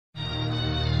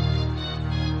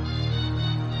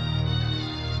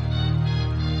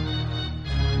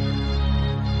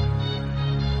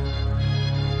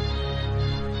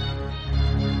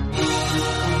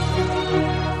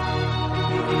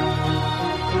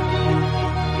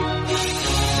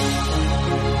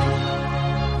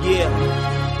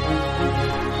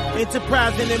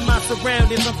enterprising in my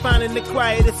surroundings. I'm finding the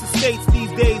quietest estates these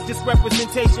days. Just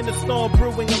representation of storm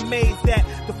brewing. Amazed that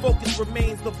the focus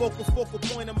remains the focal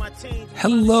point of my change.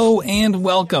 Hello and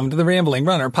welcome to the Rambling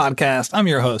Runner podcast. I'm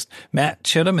your host, Matt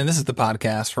Chittum, and this is the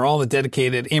podcast for all the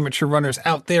dedicated amateur runners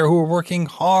out there who are working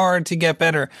hard to get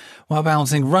better while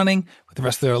balancing running with the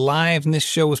rest of their lives. And this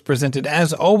show was presented,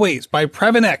 as always, by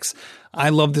Previnex. I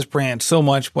love this brand so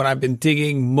much. What I've been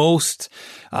digging most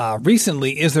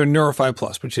recently is their Neurify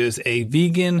Plus, which is a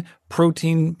vegan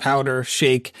protein powder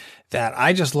shake that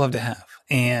I just love to have.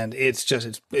 And it's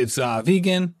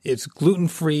vegan, it's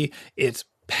gluten-free, it's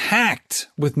packed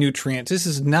with nutrients. This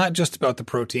is not just about the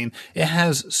protein. It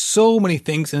has so many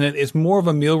things in it. It's more of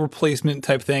a meal replacement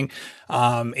type thing.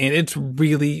 And it's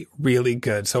really, really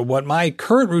good. So what my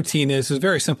current routine is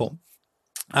very simple.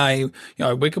 I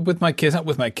wake up with my kids, not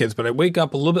with my kids, but I wake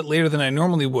up a little bit later than I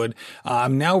normally would.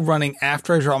 I'm now running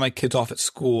after I drop my kids off at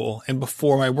school and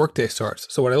before my workday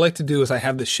starts. So what I like to do is I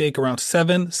have the shake around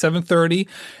 7:30,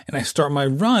 and I start my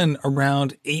run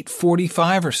around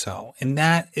 8:45 or so. And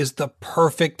that is the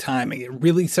perfect timing. It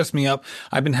really sets me up.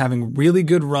 I've been having really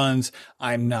good runs.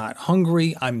 I'm not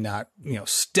hungry. I'm not,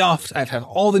 stuffed. I've had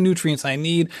all the nutrients I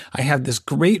need. I have this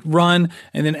great run.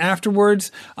 And then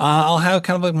afterwards, I'll have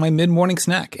kind of like my mid-morning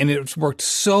snack. And it's worked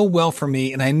so well for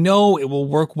me. And I know it will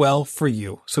work well for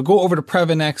you. So go over to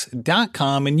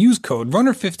Previnex.com and use code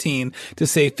RUNNER15 to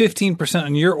save 15%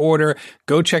 on your order.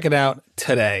 Go check it out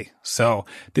today. So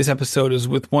this episode is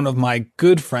with one of my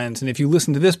good friends. And if you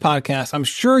listen to this podcast, I'm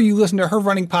sure you listen to her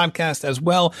running podcast as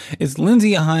well. It's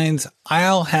Lindsey Hein's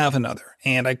I'll Have Another.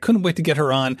 And I couldn't wait to get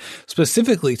her on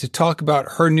specifically to talk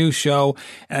about her new show.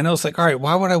 And I know it's like, all right,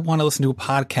 why would I want to listen to a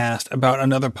podcast about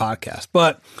another podcast?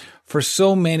 But for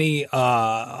so many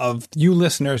of you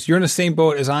listeners, you're in the same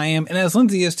boat as I am, and as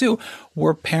Lindsey is too.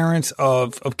 We're parents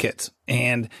of kids.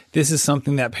 And this is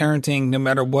something that parenting, no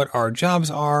matter what our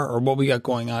jobs are or what we got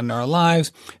going on in our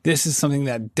lives, this is something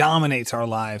that dominates our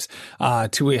lives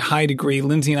to a high degree.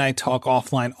 Lindsey and I talk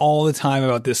offline all the time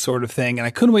about this sort of thing. And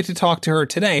I couldn't wait to talk to her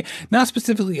today, not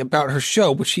specifically about her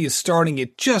show, which she is starting.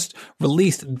 It just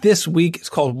released this week. It's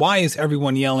called Why Is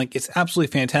Everyone Yelling? It's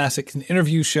absolutely fantastic. It's an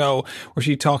interview show where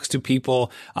she talks to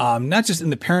people, not just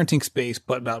in the parenting space,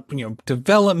 but about,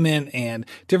 development and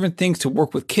different things to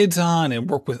work with kids on and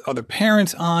work with other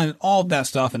parents on, all of that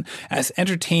stuff. And as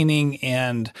entertaining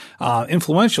and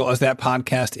influential as that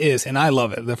podcast is, and I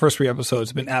love it. The first 3 episodes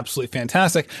have been absolutely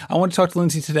fantastic. I want to talk to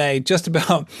Lindsey today just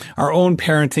about our own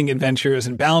parenting adventures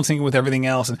and balancing it with everything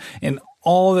else and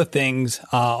all the things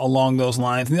along those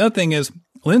lines. And the other thing is,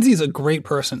 Lindsey's a great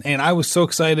person, and I was so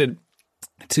excited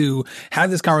to have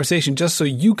this conversation just so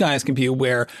you guys can be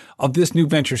aware of this new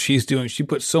venture she's doing. She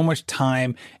put so much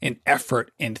time and effort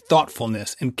and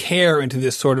thoughtfulness and care into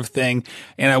this sort of thing.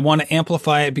 And I want to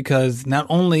amplify it because not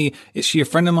only is she a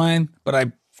friend of mine, but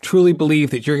I truly believe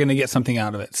that you're going to get something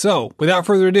out of it. So without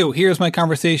further ado, here's my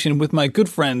conversation with my good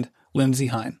friend, Lindsey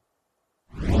Hein.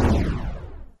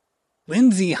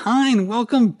 Lindsey Hein,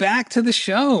 welcome back to the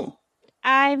show.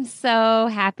 I'm so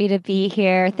happy to be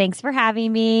here. Thanks for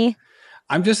having me.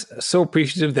 I'm just so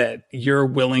appreciative that you're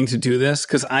willing to do this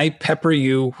because I pepper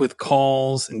you with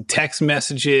calls and text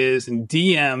messages and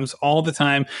DMs all the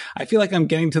time. I feel like I'm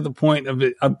getting to the point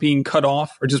of being cut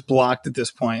off or just blocked at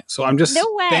this point. So I'm just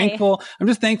thankful. I'm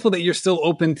just thankful that you're still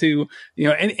open to,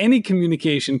 any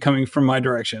communication coming from my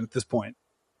direction at this point.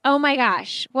 Oh my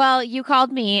gosh. Well, you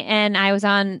called me and I was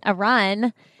on a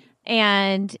run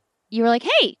and you were like,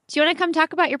 hey, do you want to come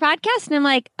talk about your podcast? And I'm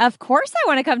like, of course I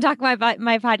want to come talk about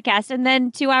my podcast. And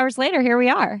then 2 hours later, here we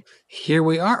are. Here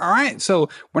we are. All right. So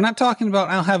we're not talking about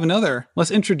I'll Have Another.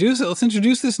 Let's introduce it. Let's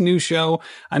introduce this new show.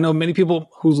 I know many people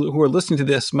who are listening to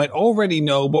this might already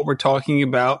know what we're talking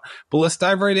about, but let's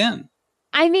dive right in.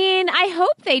 I mean, I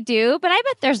hope they do, but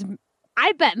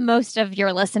I bet most of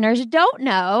your listeners don't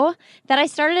know that I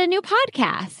started a new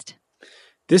podcast.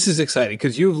 This is exciting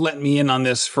because you've let me in on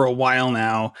this for a while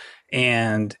now.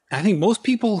 And I think most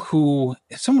people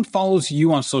if someone follows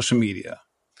you on social media,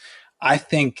 I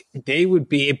think they would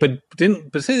be, but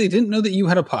say they didn't know that you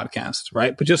had a podcast,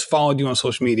 right? But just followed you on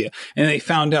social media and they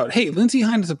found out, hey, Lindsey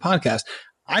Hein has a podcast.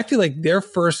 I feel like their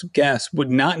first guess would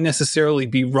not necessarily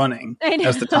be running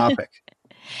as the topic.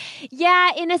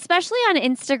 Yeah. And especially on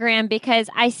Instagram, because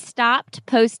I stopped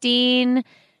posting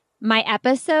my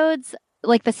episodes,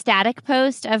 like the static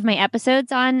post of my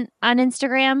episodes on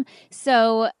Instagram.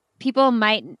 So people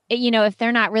might, if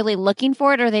they're not really looking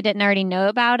for it or they didn't already know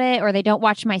about it or they don't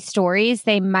watch my stories,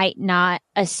 they might not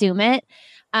assume it.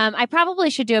 I probably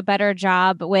should do a better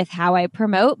job with how I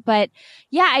promote, but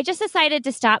yeah, I just decided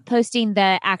to stop posting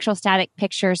the actual static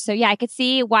pictures. So yeah, I could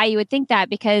see why you would think that,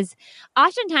 because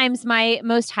oftentimes my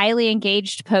most highly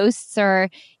engaged posts are,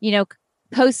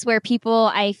 posts where people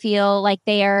I feel like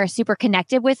they are super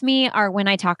connected with me are when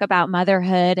I talk about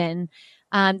motherhood and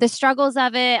the struggles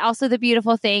of it, also the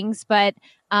beautiful things, but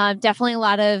definitely a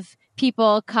lot of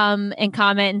people come and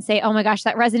comment and say, oh my gosh,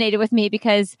 that resonated with me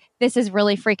because this is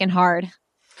really freaking hard.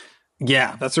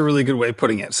 Yeah, that's a really good way of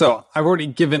putting it. So I've already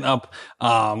given up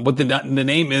what the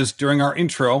name is during our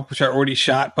intro, which I already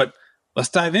shot, but let's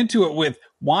dive into it with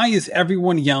why is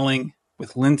everyone yelling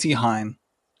with Lindsey Hein?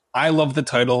 I love the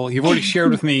title. You've already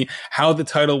shared with me how the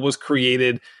title was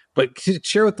created, but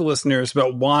share with the listeners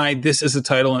about why this is a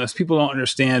title. And if people don't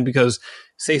understand, because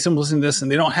say someone listen to this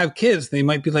and they don't have kids, they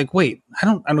might be like, wait, I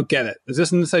don't get it. Is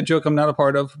this an inside joke I'm not a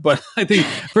part of? But I think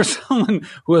for someone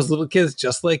who has little kids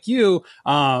just like you,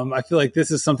 I feel like this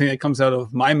is something that comes out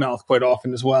of my mouth quite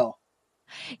often as well.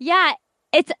 Yeah,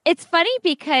 it's funny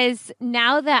because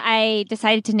now that I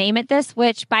decided to name it this,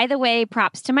 which by the way,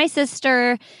 props to my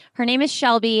sister. Her name is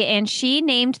Shelby, and she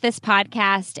named this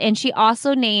podcast, and she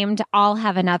also named I'll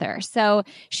Have Another. So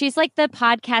she's like the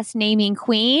podcast naming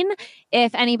queen.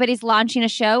 If anybody's launching a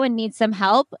show and needs some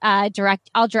help, I'll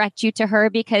direct you to her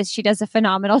because she does a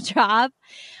phenomenal job.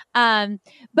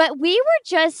 But we were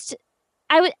just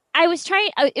I was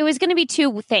trying, it was going to be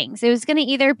two things. It was going to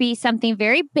either be something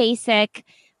very basic,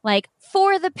 like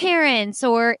for the parents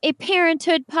or a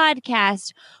parenthood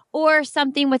podcast, or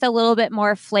something with a little bit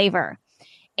more flavor.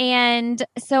 And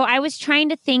so I was trying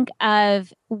to think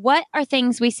of what are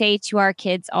things we say to our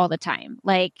kids all the time?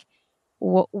 Like,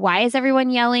 why is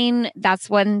everyone yelling? That's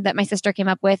one that my sister came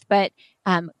up with, but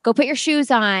go put your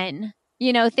shoes on,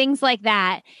 things like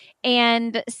that.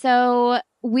 And so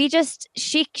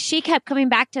she kept coming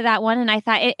back to that one. And I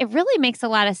thought it really makes a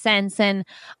lot of sense. And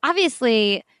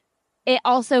obviously it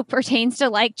also pertains to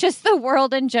like just the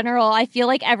world in general. I feel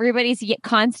like everybody's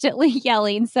constantly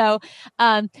yelling. So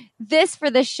this for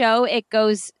the show, it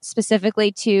goes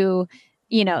specifically to,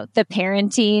 the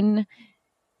parenting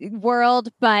world,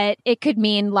 but it could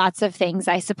mean lots of things,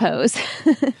 I suppose.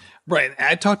 Right.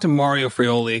 I talked to Mario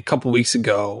Frioli a couple of weeks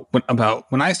ago about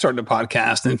when I started a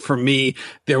podcast. And for me,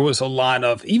 there was a lot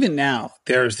of, even now,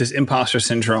 there's this imposter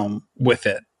syndrome with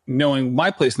it. Knowing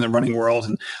my place in the running world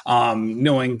and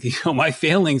knowing my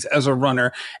failings as a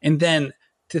runner. And then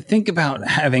to think about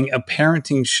having a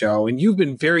parenting show, and you've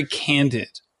been very candid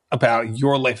about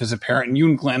your life as a parent. And you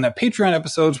and Glenn have Patreon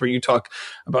episodes where you talk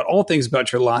about all things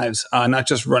about your lives, not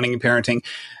just running and parenting.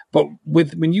 But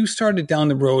when you started down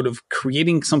the road of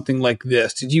creating something like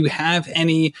this, did you have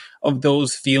any of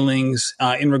those feelings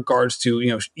in regards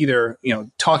to, either,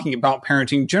 talking about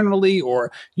parenting generally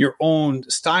or your own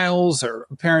styles or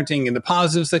parenting and the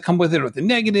positives that come with it or the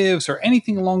negatives or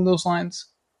anything along those lines?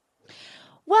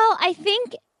 Well, I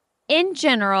think in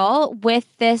general, with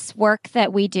this work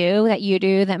that we do, that you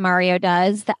do, that Mario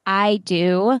does, that I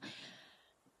do,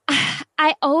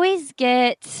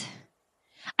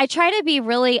 I try to be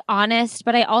really honest,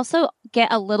 but I also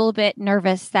get a little bit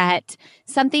nervous that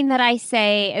something that I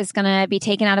say is going to be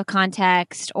taken out of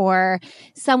context or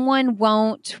someone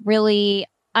won't really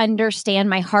understand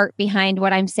my heart behind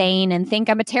what I'm saying and think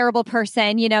I'm a terrible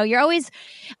person. You're always,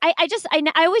 I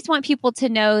always want people to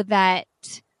know that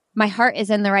my heart is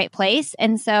in the right place.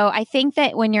 And so I think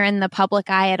that when you're in the public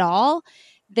eye at all,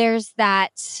 there's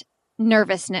that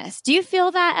nervousness. Do you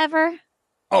feel that ever?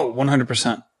 Oh,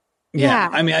 100%. Yeah.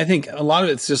 I mean, I think a lot of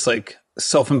it's just like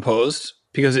self-imposed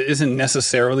because it isn't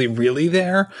necessarily really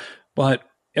there, but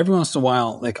every once in a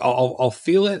while, like I'll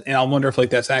feel it and I'll wonder if like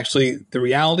that's actually the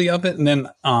reality of it. And then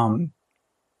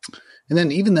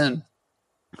even then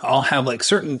I'll have like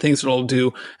certain things that I'll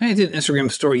do. I did an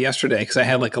Instagram story yesterday because I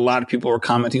had like a lot of people were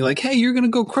commenting like, hey, you're going to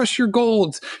go crush your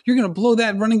goals. You're going to blow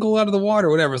that running goal out of the water,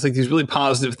 whatever. It's like these really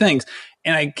positive things.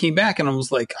 And I came back and I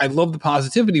was like, I love the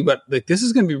positivity, but like, this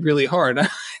is going to be really hard. I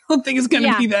don't think it's going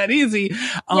to be that easy.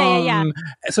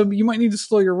 So you might need to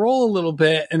slow your roll a little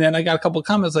bit. And then I got a couple of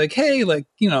comments like, hey, like,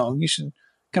 you should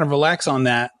kind of relax on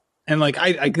that. And like,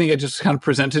 I think I just kind of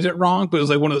presented it wrong, but it was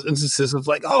like one of those instances of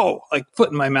like, oh, like foot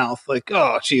in my mouth, like,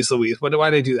 oh, geez, Louise, why did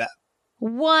I do that?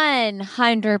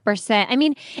 100%. I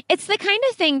mean, it's the kind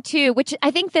of thing too, which I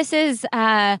think this is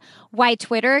why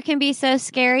Twitter can be so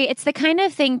scary. It's the kind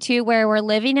of thing too, where we're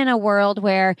living in a world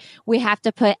where we have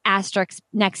to put asterisks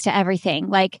next to everything.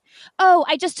 Like, oh,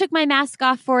 I just took my mask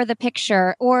off for the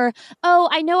picture, or, oh,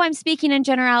 I know I'm speaking in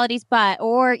generalities, but,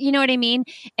 or, you know what I mean?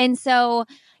 And so,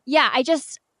 yeah,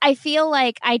 I feel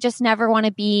like I just never want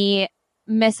to be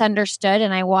misunderstood.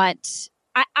 And I want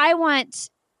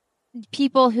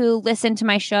people who listen to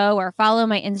my show or follow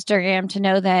my Instagram to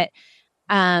know that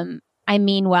I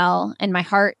mean well and my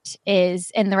heart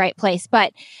is in the right place.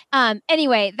 But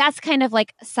anyway, that's kind of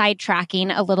like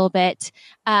sidetracking a little bit.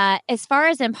 As far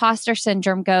as imposter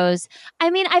syndrome goes, I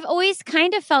mean, I've always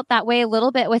kind of felt that way a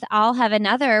little bit with I'll Have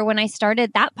Another when I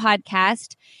started that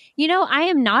podcast. You know, I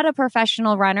am not a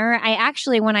professional runner. I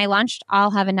actually, when I launched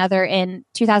I'll Have Another in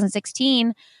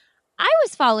 2016, I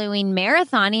was following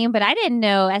marathoning, but I didn't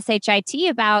know SHIT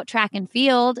about track and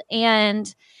field.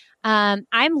 And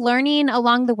I'm learning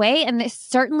along the way. And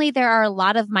certainly there are a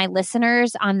lot of my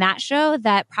listeners on that show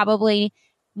that probably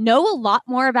know a lot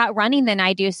more about running than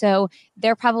I do. So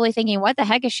they're probably thinking, what the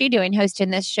heck is she doing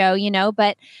hosting this show? You know,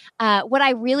 but what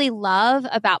I really love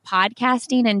about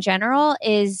podcasting in general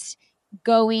is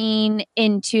going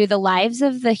into the lives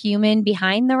of the human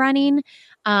behind the running.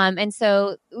 And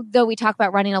so though we talk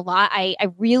about running a lot, I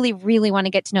really, really want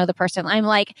to get to know the person. I'm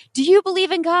like, do you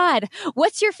believe in God?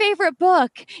 What's your favorite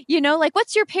book? You know, like,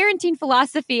 what's your parenting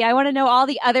philosophy? I want to know all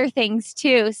the other things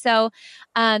too. So,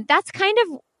 that's kind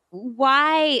of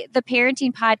why the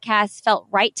parenting podcast felt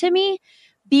right to me,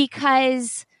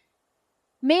 because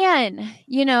man,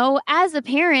 you know, as a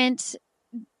parent,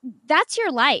 that's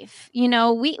your life. You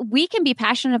know, we can be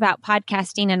passionate about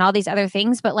podcasting and all these other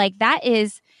things, but like that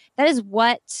is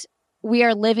what we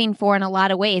are living for in a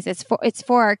lot of ways. It's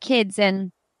for our kids.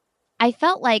 And I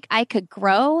felt like I could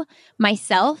grow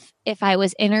myself if I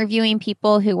was interviewing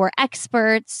people who were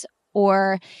experts,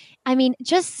 or, I mean,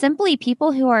 just simply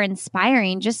people who are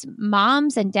inspiring, just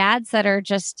moms and dads that are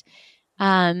just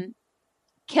killing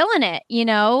it, you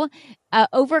know,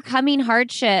 overcoming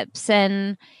hardships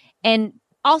and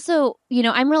also, you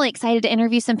know, I'm really excited to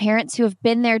interview some parents who have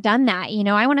been there, done that. You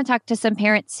know, I want to talk to some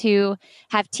parents who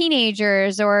have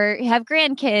teenagers or have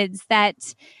grandkids that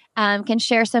can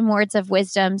share some words of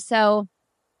wisdom. So,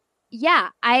 yeah,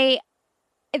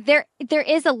 there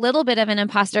is a little bit of an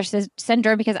imposter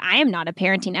syndrome because I am not a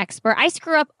parenting expert. I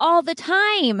screw up all the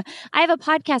time. I have a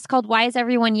podcast called Why Is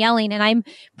Everyone Yelling? And I'm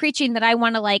preaching that I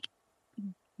want to, like,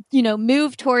 you know,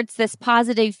 move towards this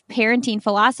positive parenting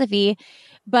philosophy.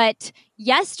 But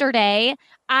yesterday,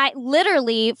 I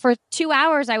literally, for 2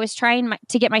 hours, I was trying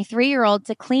to get my 3-year-old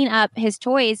to clean up his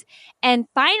toys. And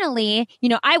finally, you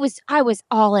know, I was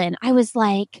all in. I was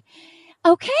like,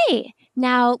 okay,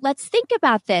 now let's think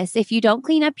about this. If you don't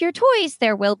clean up your toys,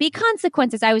 there will be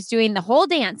consequences. I was doing the whole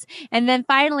dance. And then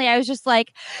finally, I was just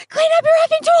like, clean up your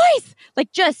effing toys.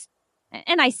 Like, just,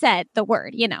 and I said the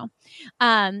word, you know.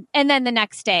 And then the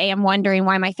next day, I'm wondering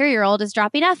why my 3-year-old is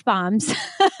dropping F-bombs.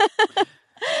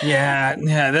 Yeah,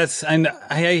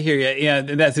 I hear you. Yeah,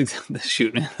 that's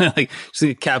shoot, man. Like, just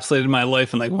encapsulated my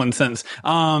life in like one sentence.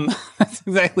 That's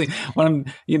exactly what I'm,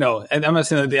 you know, and I'm not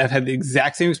saying that I've had the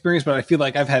exact same experience, but I feel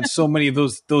like I've had so many of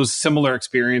those similar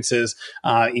experiences,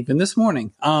 even this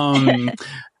morning. And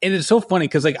it's so funny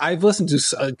because like I've listened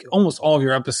to almost all of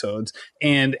your episodes,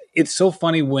 and it's so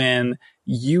funny when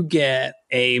you get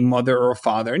a mother or a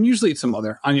father, and usually it's a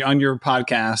mother on your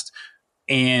podcast,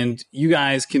 and you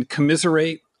guys can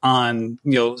commiserate on,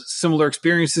 you know, similar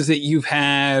experiences that you've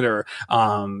had, or,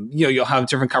 you know, you'll have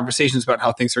different conversations about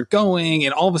how things are going.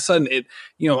 And all of a sudden it,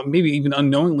 you know, maybe even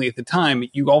unknowingly at the time,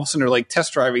 you all of a sudden are like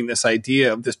test driving this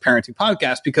idea of this parenting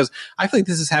podcast, because I feel like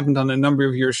this has happened on a number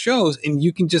of your shows, and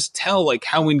you can just tell like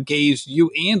how engaged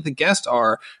you and the guest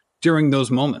are during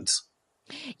those moments.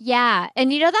 Yeah.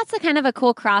 And, you know, that's a kind of a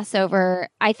cool crossover.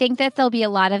 I think that there'll be a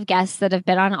lot of guests that have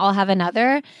been on I'll Have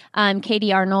Another.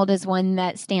 Katie Arnold is one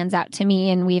that stands out to me.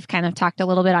 And we've kind of talked a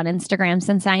little bit on Instagram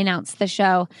since I announced the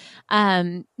show.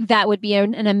 That would be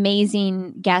an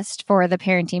amazing guest for the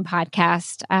parenting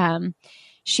podcast.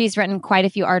 She's written quite a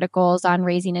few articles on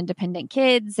raising independent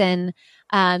kids. And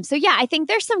so, yeah, I think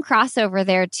there's some crossover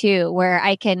there too, where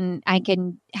I can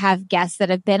have guests that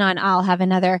have been on I'll Have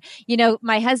Another. You know,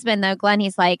 my husband, though, Glenn,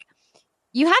 he's like,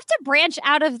 you have to branch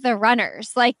out of the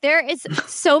runners. Like, there is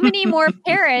so many more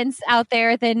parents out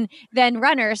there than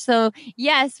runners. So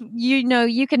yes, you know,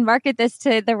 you can market this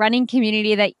to the running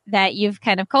community that you've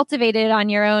kind of cultivated on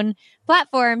your own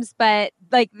platforms, but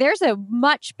like there's a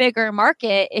much bigger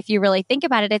market if you really think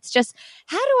about it. It's just,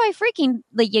 how do I freaking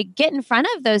like you get in front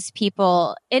of those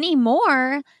people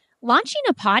anymore? Launching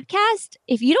a podcast,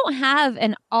 if you don't have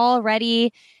an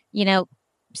already, you know,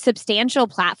 substantial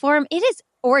platform, it is,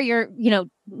 or you're, you know,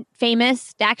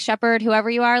 famous, Dax Shepard, whoever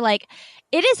you are, like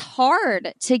it is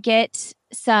hard to get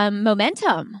some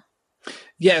momentum.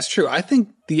 Yeah, it's true. I think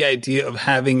the idea of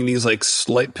having these like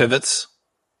slight pivots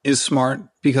is smart,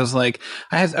 because like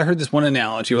I heard this one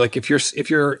analogy where like if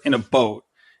you're in a boat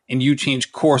and you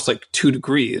change course like 2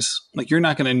 degrees, like you're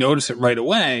not going to notice it right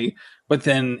away. but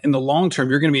then in the long term,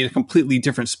 you're going to be in a completely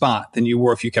different spot than you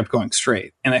were if you kept going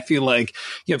straight. And I feel like,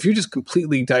 if you just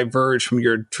completely diverge from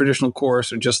your traditional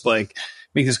course or just like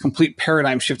make this complete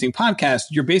paradigm shifting podcast,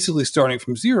 you're basically starting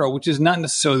from zero, which is not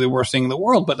necessarily the worst thing in the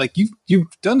world. But like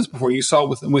you've done this before. You saw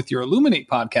with your Illuminate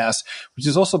podcast, which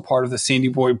is also part of the Sandy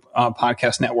Boy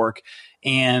podcast network.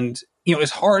 And,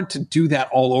 it's hard to do that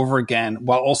all over again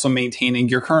while also maintaining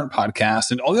your current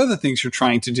podcast and all the other things you're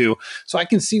trying to do. So I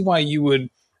can see why you would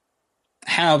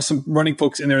have some running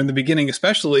folks in there in the beginning,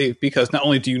 especially because not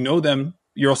only do you know them,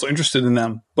 you're also interested in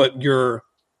them, but your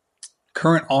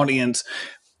current audience,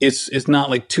 it's not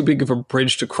like too big of a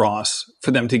bridge to cross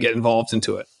for them to get involved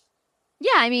into it.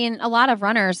 Yeah, I mean, a lot of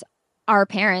runners are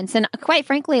parents, and quite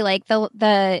frankly, like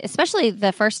the especially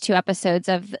the first 2 episodes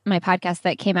of my podcast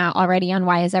that came out already on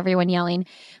Why Is Everyone Yelling,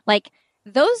 like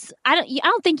those, I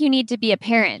don't think you need to be a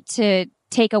parent to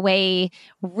take away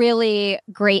really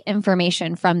great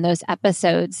information from those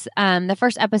episodes. The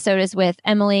first episode is with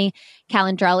Emily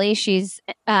Calandrelli. She's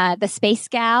the space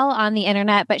gal on the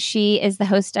internet, but she is the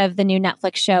host of the new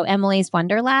Netflix show, Emily's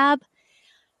Wonder Lab.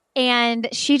 And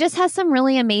she just has some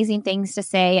really amazing things to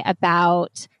say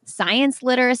about science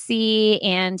literacy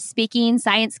and speaking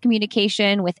science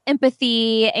communication with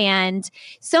empathy and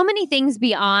so many things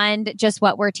beyond just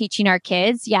what we're teaching our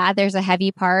kids. Yeah, there's a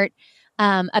heavy part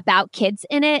about kids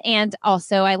in it. And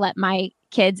also I let my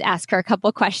kids ask her a couple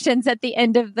questions at the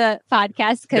end of the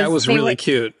podcast. That was really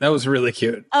cute. That was really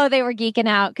cute. Oh, they were geeking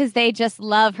out because they just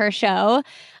love her show.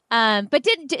 But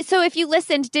so if you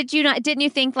listened, didn't you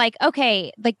think like,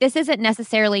 okay, like this isn't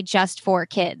necessarily just for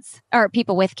kids or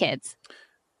people with kids?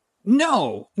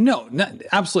 No,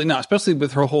 absolutely not. Especially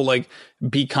with her whole like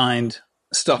be kind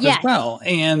stuff as well.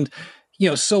 And,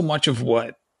 so much of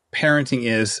what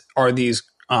parenting are these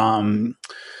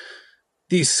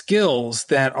skills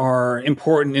that are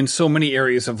important in so many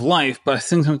areas of life. But I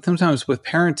think sometimes with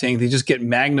parenting, they just get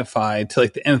magnified to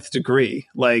like the nth degree,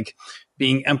 like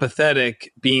being empathetic,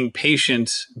 being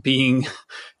patient, being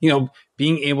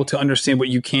able to understand what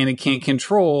you can and can't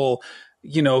control,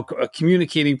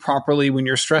 communicating properly when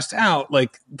you're stressed out.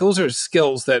 Like those are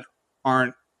skills that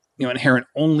aren't, inherent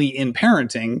only in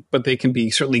parenting, but they can be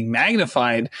certainly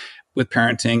magnified with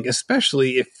parenting,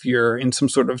 especially if you're in some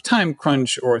sort of time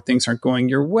crunch or things aren't going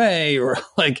your way or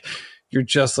like you're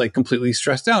just like completely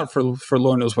stressed out for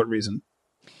Lord knows what reason.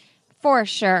 For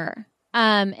sure.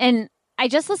 And I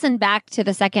just listened back to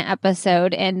the second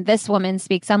episode, and this woman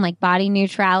speaks on like body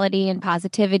neutrality and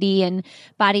positivity and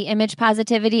body image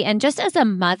positivity. And just as a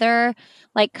mother,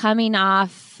 like coming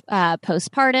off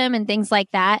postpartum and things like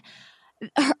that,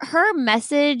 her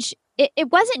message,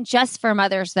 it wasn't just for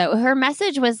mothers though. Her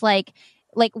message was like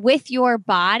with your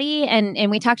body,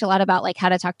 and we talked a lot about like how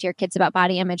to talk to your kids about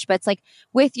body image, but it's like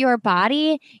with your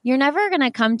body, you're never going to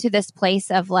come to this place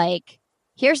of like,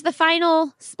 here's the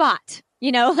final spot.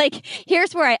 Like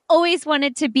here's where I always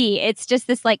wanted to be. It's just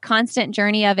this like constant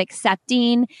journey of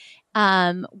accepting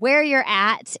where you're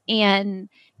at and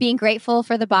being grateful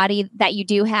for the body that you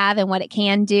do have and what it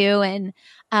can do. And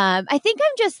I think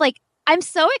I'm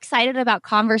so excited about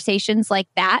conversations like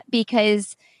that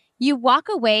because you walk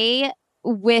away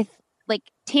with like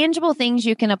tangible things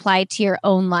you can apply to your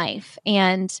own life.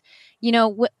 And,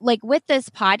 like with this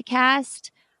podcast,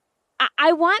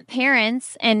 I want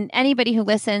parents and anybody who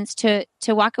listens to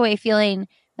walk away feeling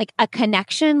like a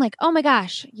connection, like, oh my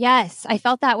gosh, yes, I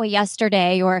felt that way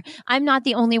yesterday, or I'm not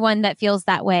the only one that feels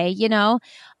that way,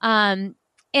 And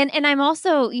I'm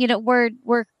also,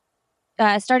 we're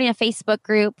starting a Facebook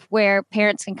group where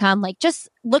parents can come, like, just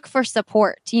look for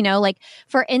support, like,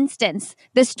 for instance,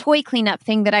 this toy cleanup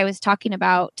thing that I was talking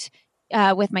about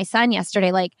with my son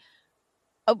yesterday, like,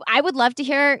 I would love to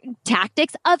hear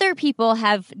tactics other people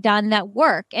have done that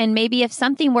work. And maybe if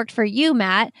something worked for you,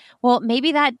 Matt, well,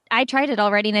 maybe that I tried it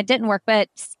already and it didn't work. But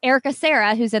Erica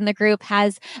Sarah, who's in the group,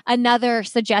 has another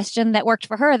suggestion that worked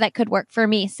for her that could work for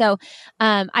me. So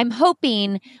I'm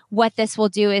hoping what this will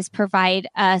do is provide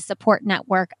a support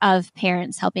network of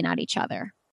parents helping out each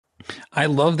other. I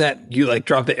love that you like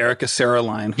drop the Erica Sarah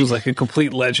line, who's like a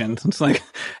complete legend. It's like,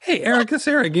 hey, Erica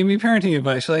Sarah gave me parenting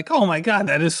advice. You're like, oh my God,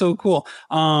 that is so cool.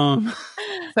 I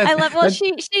love, well,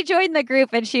 she joined the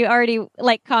group and she already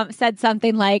like said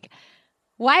something like,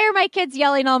 why are my kids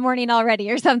yelling all morning already?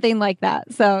 Or something like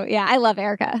that. So yeah, I love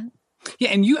Erica. Yeah.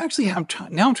 And you actually have,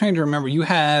 now I'm trying to remember, you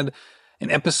had an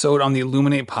episode on the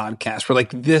Illuminate podcast where like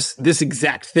this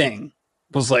exact thing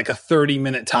was like a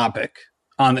 30-minute topic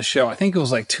on the show. I think it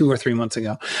was like 2 or 3 months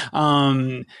ago.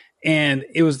 And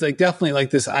it was like definitely like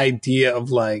this idea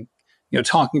of like,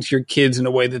 talking to your kids in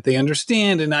a way that they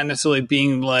understand and not necessarily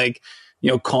being like,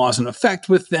 cause and effect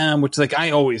with them, which like I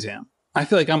always am. I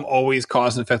feel like I'm always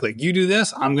cause and effect. Like, you do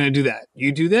this, I'm going to do that.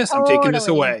 You do this, I'm taking this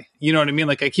away. You know what I mean?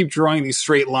 Like, I keep drawing these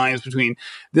straight lines between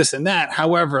this and that.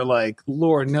 However, like,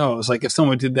 Lord knows, like, if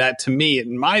someone did that to me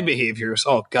and my behaviors,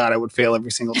 oh God, I would fail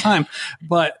every single time.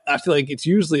 But I feel like it's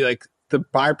usually like the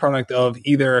byproduct of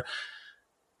either,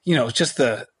 you know, just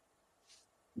the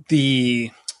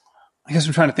I guess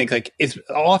I'm trying to think, like, it's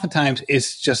oftentimes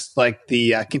it's just like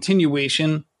the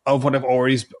continuation of what I've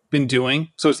always been doing.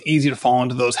 So it's easy to fall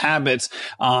into those habits,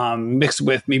 mixed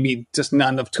with maybe just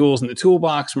not enough tools in the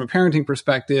toolbox from a parenting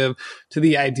perspective, to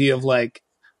the idea of like,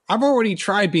 I've already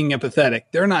tried being empathetic.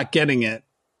 They're not getting it.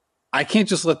 I can't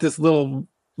just let this little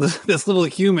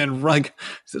human like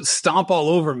stomp all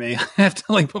over me. I have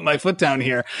to like put my foot down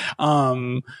here.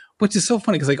 Which is so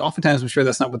funny because like oftentimes I'm sure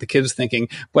that's not what the kid is thinking,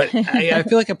 but I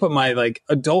feel like I put my like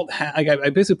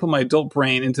I basically put my adult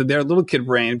brain into their little kid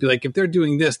brain and be like, if they're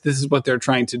doing this, this is what they're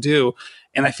trying to do.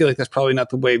 And I feel like that's probably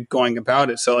not the way of going about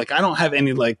it. So like, I don't have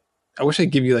any like, I wish I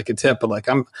could give you like a tip, but like,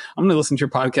 I'm going to listen to your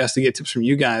podcast to get tips from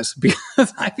you guys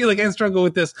because I feel like I struggle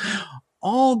with this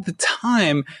all the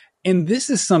time. And this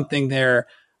is something there.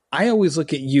 I always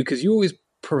look at you because you always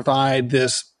provide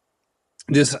this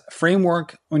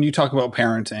framework when you talk about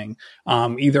parenting,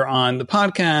 either on the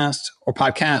podcast or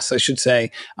podcasts, I should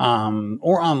say,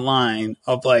 or online,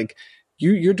 of like,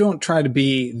 you don't try to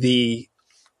be the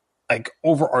like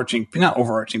not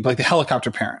overarching, but like the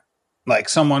helicopter parent, like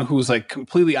someone who's like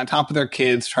completely on top of their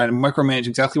kids, trying to micromanage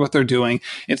exactly what they're doing.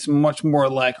 It's much more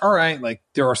like, all right, like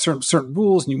there are certain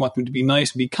rules and you want them to be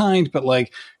nice and be kind, but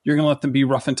like you're going to let them be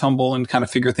rough and tumble and kind of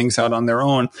figure things out on their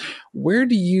own. Where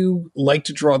do you like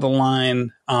to draw the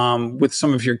line with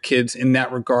some of your kids in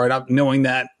that regard, knowing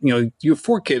that, you know, you have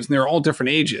 4 kids and they're all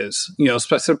different ages,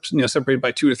 separated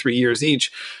by 2 to 3 years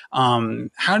each.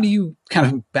 How do you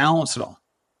kind of balance it all?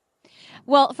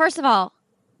 Well, first of all,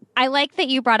 I like that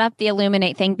you brought up the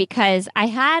Illuminate thing because I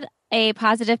had a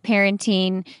positive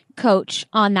parenting coach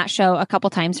on that show a couple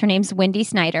times. Her name's Wendy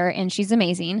Snyder, and she's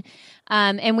amazing.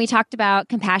 And we talked about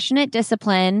compassionate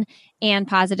discipline and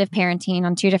positive parenting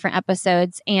on 2 different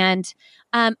episodes. And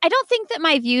I don't think that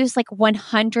my views like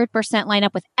 100% line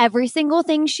up with every single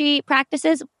thing she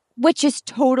practices, which is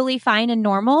totally fine and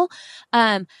normal.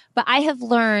 But I have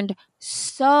learned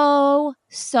so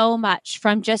much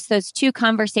from just those 2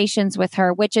 conversations with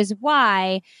her, which is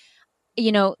why,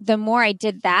 you know, the more I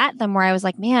did that, the more I was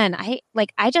like, man,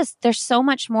 there's so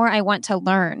much more I want to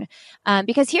learn.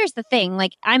 Because here's the thing,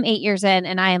 like I'm 8 years in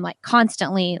and I am like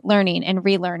constantly learning and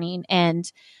relearning.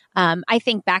 And I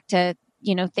think back to,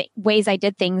 you know, ways I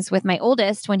did things with my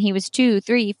oldest when he was 2,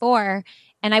 3, 4,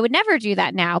 and I would never do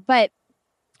that now. But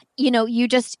you know, you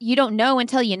don't know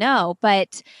until you know.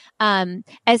 But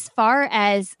as far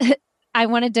as I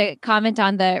wanted to comment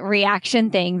on the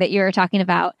reaction thing that you were talking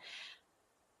about,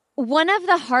 one of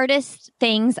the hardest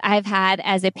things I've had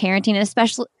as a parenting,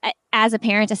 especially as a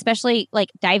parent, especially like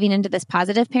diving into this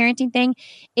positive parenting thing,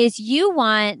 is you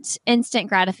want instant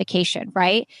gratification,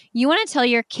 right? You want to tell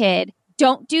your kid,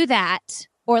 don't do that,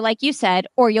 or like you said,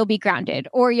 or you'll be grounded,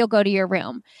 or you'll go to your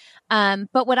room.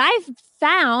 But what I've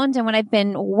found and what I've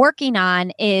been working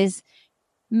on is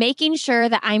making sure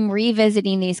that I'm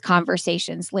revisiting these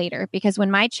conversations later. Because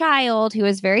when my child, who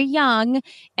is very young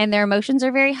and their emotions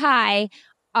are very high,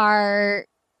 are,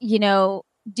 you know,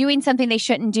 doing something they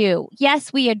shouldn't do,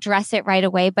 yes, we address it right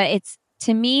away. But it's,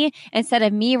 to me, instead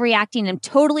of me reacting and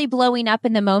totally blowing up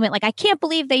in the moment, like, I can't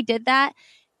believe they did that,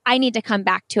 I need to come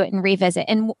back to it and revisit.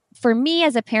 And for me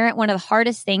as a parent, one of the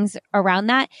hardest things around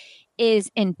that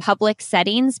is in public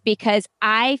settings, because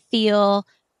I feel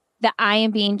that I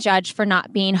am being judged for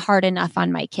not being hard enough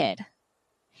on my kid.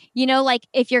 You know, like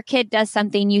if your kid does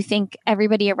something, you think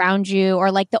everybody around you,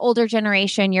 or like the older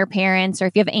generation, your parents, or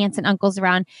if you have aunts and uncles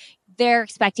around, they're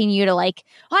expecting you to like,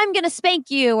 I'm going to spank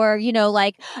you, or, you know,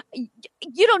 like,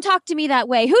 you don't talk to me that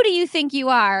way. Who do you think you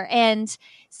are? And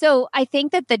so I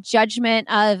think that the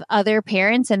judgment of other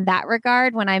parents in that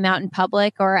regard, when I'm out in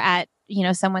public or at, you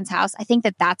know, someone's house, I think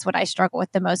that that's what I struggle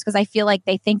with the most, because I feel like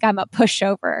they think I'm a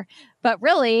pushover, but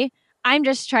really I'm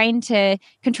just trying to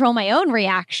control my own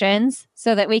reactions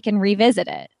so that we can revisit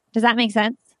it. Does that make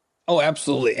sense? Oh,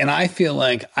 absolutely. And I feel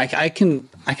like I kind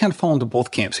of fall into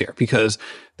both camps here, because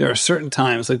there are certain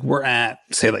times, like we're at,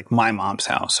 say, like my mom's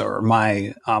house or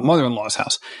my mother-in-law's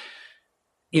house.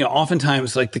 You know,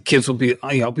 oftentimes like the kids will be,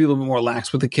 I'll be a little bit more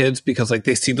lax with the kids because like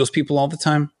they see those people all the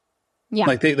time. Yeah.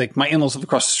 Like my in-laws live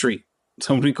across the street.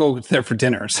 So when we go there for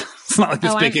dinners, it's not like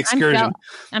this big excursion.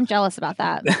 I'm jealous about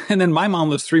that. And then my mom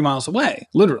lives 3 miles away,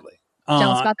 literally.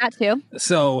 Jealous about that too.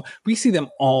 So we see them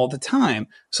all the time.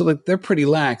 So like they're pretty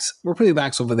lax. We're pretty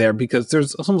lax over there because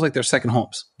it's almost like their second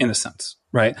homes in a sense,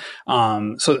 right?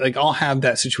 So like I'll have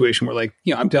that situation where like,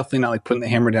 I'm definitely not like putting the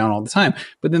hammer down all the time.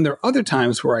 But then there are other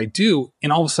times where I do,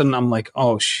 and all of a sudden I'm like,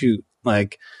 oh shoot,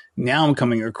 like now I'm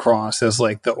coming across as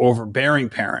like the overbearing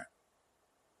parent.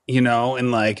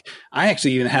 And like I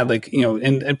actually even had like,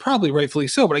 and probably rightfully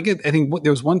so, but I think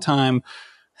there was one time,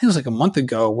 I think it was like a month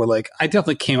ago, where like I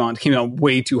definitely came out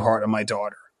way too hard on my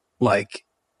daughter, like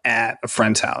at a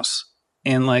friend's house.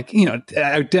 And like,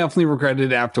 I definitely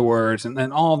regretted it afterwards and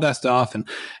then all of that stuff. And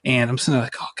I'm sitting there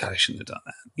like, oh God, I shouldn't have done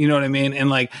that. You know what I mean? And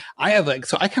like,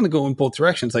 so I kind of go in both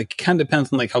directions. Like, it kind of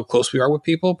depends on like how close we are with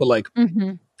people, but like,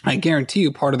 I guarantee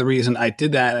you part of the reason I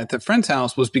did that at the friend's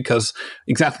house was because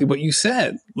exactly what you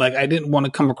said. Like, I didn't want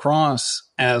to come across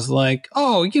as like,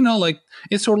 oh, like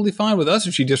it's totally fine with us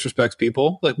if she disrespects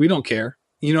people. Like, we don't care.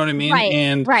 You know what I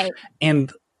mean? Right.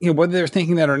 And whether they're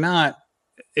thinking that or not,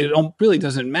 it really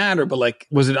doesn't matter. But like,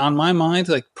 was it on my mind?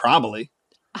 Like, probably.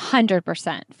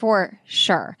 100% for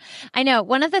sure. I know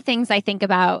one of the things I think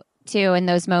about too in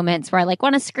those moments where I like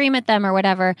want to scream at them or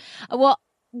whatever. Well,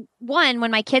 one,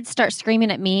 when my kids start screaming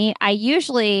at me, I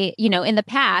usually, in the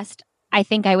past, I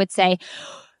think I would say,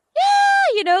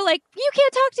 yeah, like, you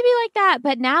can't talk to me like that.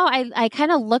 But now I kind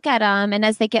of look at them, and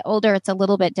as they get older, it's a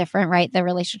little bit different, right? The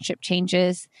relationship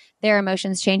changes, their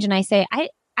emotions change. And I say, I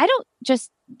don't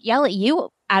just yell at you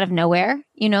out of nowhere,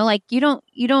 like you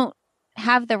don't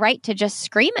have the right to just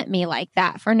scream at me like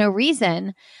that for no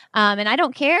reason. And I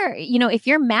don't care, if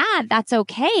you're mad, that's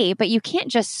okay, but you can't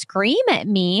just scream at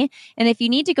me. And if you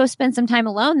need to go spend some time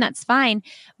alone, that's fine.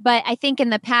 But I think in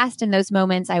the past, in those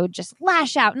moments, I would just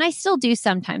lash out, and I still do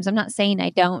sometimes. I'm not saying I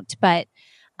don't, but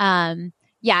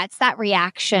it's that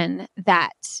reaction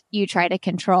that you try to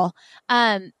control.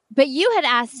 But you had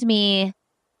asked me,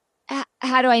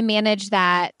 how do I manage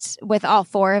that with all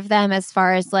four of them as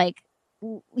far as like,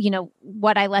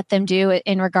 what I let them do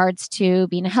in regards to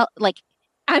being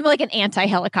I'm like an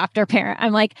anti-helicopter parent.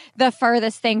 I'm like the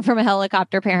furthest thing from a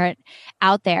helicopter parent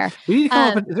out there. We need to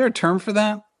come up. Is there a term for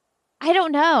that? I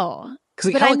don't know.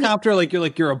 Because like helicopter,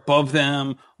 you're above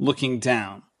them, looking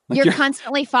down. Like you're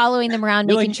constantly following them around,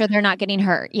 making sure they're not getting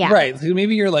hurt. Yeah, right. So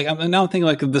maybe you're like, I'm now thinking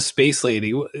like the space lady.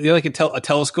 You're like a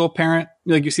telescope parent.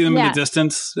 Like you see them in the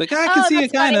distance. Like I can see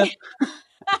it kind of.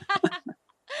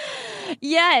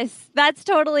 Yes, that's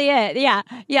totally it.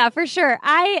 Yeah, for sure.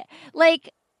 I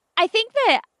think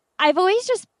that I've always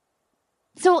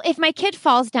so if my kid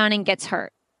falls down and gets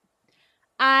hurt,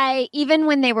 even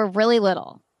when they were really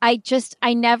little, I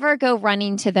never go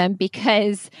running to them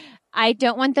because I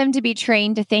don't want them to be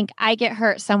trained to think I get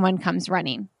hurt, someone comes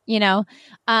running, even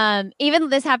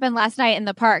this happened last night in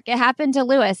the park. It happened to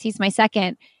Lewis. He's my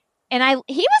second. And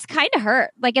he was kind of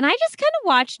hurt, and I just kind of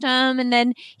watched him, and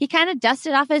then he kind of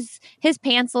dusted off his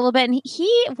pants a little bit, and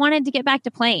he wanted to get back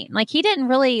to playing. Like he didn't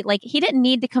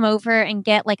need to come over and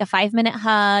get like a 5-minute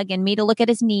hug and me to look at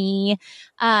his knee.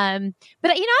 But I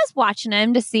was watching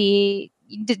him to see,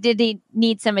 did he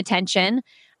need some attention?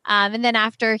 And then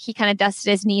after he kind of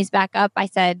dusted his knees back up, I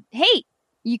said, "Hey,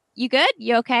 you good?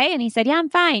 You okay?" And he said, "Yeah, I'm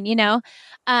fine."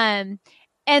 And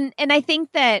I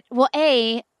think that,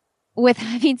 with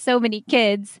having so many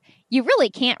kids, you really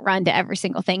can't run to every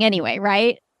single thing anyway,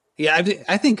 right? Yeah,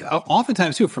 I think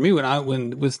oftentimes too, for me,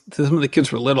 when some of the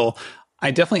kids were little,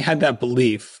 I definitely had that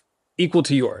belief equal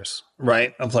to yours,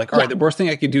 right? Of like, all right, the worst thing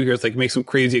I could do here is like make some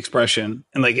crazy expression,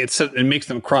 and like it makes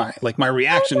them cry. Like my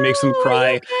reaction makes them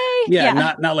cry. Okay.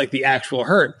 Yeah, not like the actual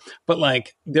hurt, but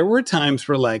like there were times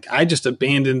where like I just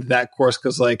abandoned that course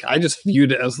because like I just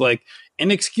viewed it as like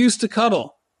an excuse to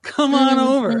cuddle. Come on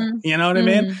over. You know what I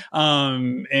mean?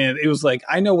 And it was like,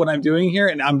 I know what I'm doing here,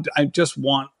 and I just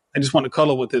want to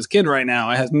cuddle with this kid right now.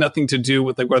 It has nothing to do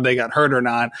with like whether they got hurt or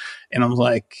not. And I'm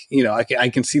like, I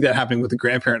can see that happening with the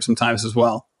grandparents sometimes as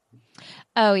well.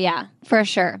 Oh yeah, for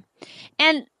sure.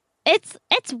 And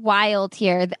it's wild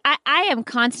here. I am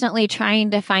constantly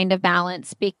trying to find a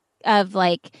balance of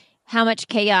like how much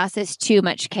chaos is too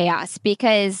much chaos,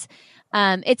 because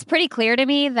it's pretty clear to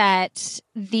me that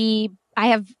I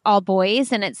have all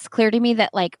boys, and it's clear to me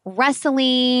that like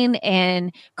wrestling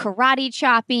and karate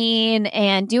chopping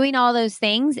and doing all those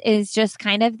things is just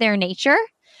kind of their nature.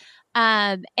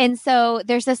 And so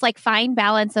there's this like fine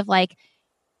balance of like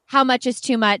how much is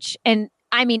too much. And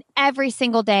I mean, every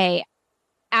single day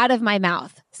out of my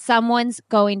mouth, someone's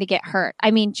going to get hurt.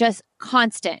 I mean, just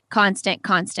constant.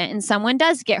 And someone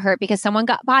does get hurt because someone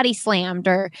got body slammed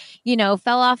or,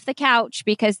 fell off the couch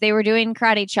because they were doing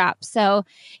karate chops. So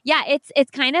yeah,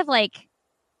 it's kind of like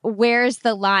where's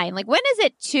the line? Like, when is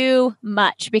it too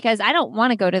much? Because I don't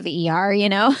want to go to the ER, you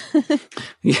know?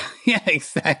 Yeah,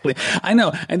 exactly. I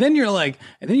know. And then you're like,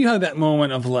 and then you have that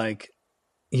moment of like,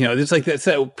 you know, it's like that's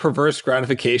that perverse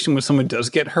gratification when someone does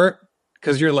get hurt.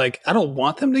 Because you're like, I don't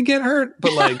want them to get hurt,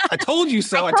 but like, I told you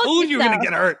so. I told you were going to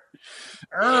get hurt.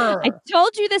 I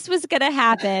told you this was going to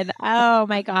happen. Oh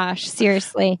my gosh,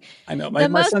 seriously. I know.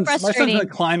 My son's in a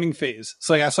climbing phase.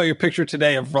 So like, I saw your picture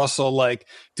today of Russell like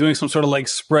doing some sort of like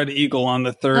spread eagle on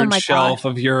the third shelf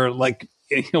of your like,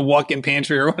 you know, walk-in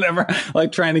pantry or whatever,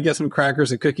 like trying to get some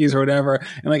crackers or cookies or whatever.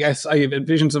 And like I have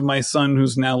visions of my son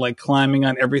who's now like climbing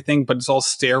on everything, but it's all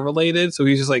stair related. So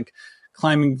he's just like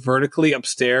climbing vertically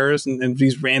upstairs and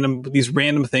these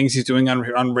random things he's doing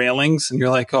on railings, and you're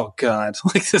like, oh god,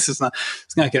 like it's not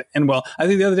gonna end well. I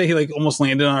think the other day he like almost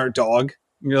landed on our dog,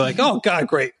 and you're like, oh god,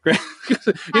 great. You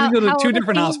have to go to two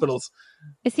different hospitals.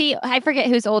 Is he? I forget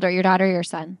who's older, your daughter or your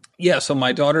son? Yeah, so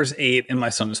my daughter's 8 and my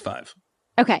son is 5.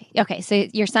 Okay. So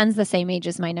your son's the same age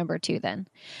as my number 2 then.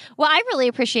 Well, I really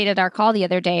appreciated our call the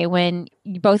other day when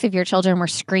both of your children were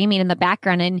screaming in the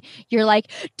background and you're like,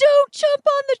 don't jump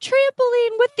on the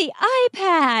trampoline with the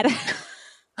iPad.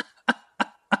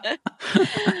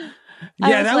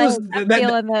 Yeah, I'm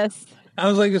feeling this. I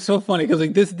was like, it's so funny because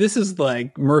like this is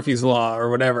like Murphy's Law or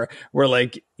whatever, where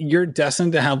like you're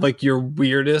destined to have like your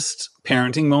weirdest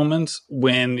parenting moments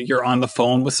when you're on the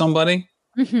phone with somebody.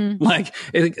 Mm-hmm. Like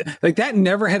that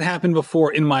never had happened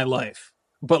before in my life.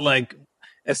 But like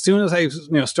as soon as I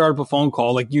start up a phone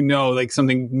call, like like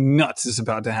something nuts is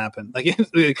about to happen. Like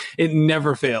it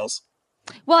never fails.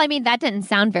 Well, I mean, that didn't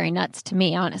sound very nuts to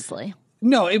me, honestly.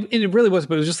 No, it really was,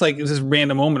 but it was just like it was this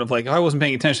random moment of like, if I wasn't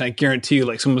paying attention, I guarantee you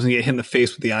like someone was gonna get hit in the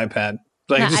face with the iPad.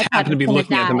 Like I just happened to be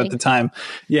looking at them at the time.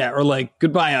 Yeah, or like,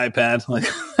 goodbye, iPad. Like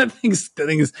that thing is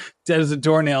dead as a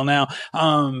doornail now.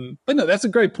 But no, that's a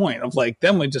great point of like,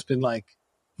 them would just been like,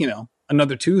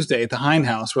 another Tuesday at the Hein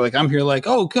house where like, I'm here like,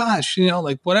 oh gosh,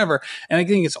 like whatever. And I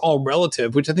think it's all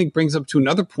relative, which I think brings up to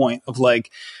another point of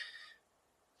like,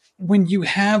 when you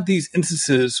have these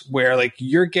instances where like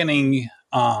you're getting,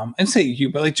 and say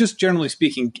you, but like just generally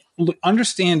speaking,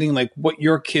 understanding like what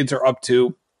your kids are up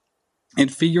to,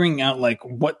 and figuring out like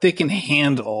what they can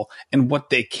handle and what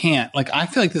they can't. Like, I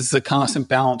feel like this is a constant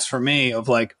balance for me of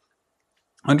like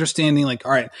understanding like,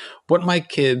 all right, what my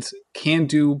kids can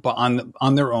do but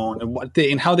on their own,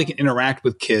 and how they can interact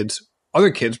with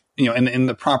other kids, in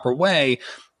the proper way.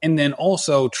 And then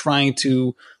also trying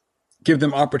to give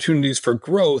them opportunities for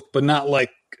growth, but not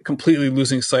like completely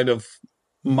losing sight of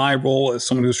my role as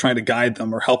someone who's trying to guide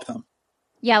them or help them.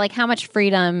 Yeah. Like, how much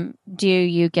freedom do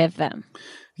you give them?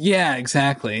 Yeah,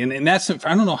 exactly. And that's,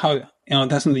 I don't know how,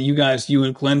 that's something you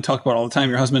and Glenn talk about all the time,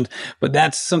 your husband, but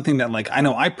that's something that like, I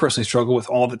know I personally struggle with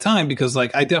all the time because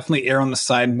like, I definitely err on the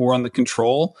side more on the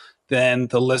control than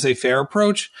the laissez-faire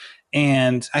approach.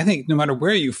 And I think no matter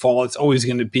where you fall, it's always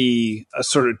going to be a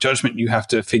sort of judgment you have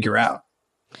to figure out.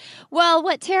 Well,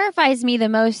 what terrifies me the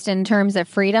most in terms of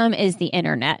freedom is the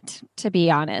internet, to be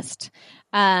honest.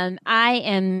 I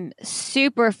am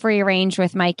super free range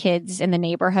with my kids in the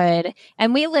neighborhood,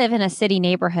 and we live in a city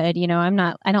neighborhood.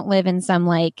 I don't live in some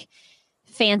like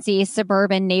fancy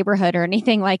suburban neighborhood or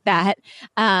anything like that.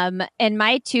 And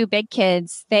my 2 big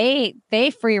kids, they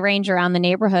free range around the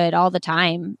neighborhood all the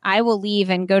time. I will leave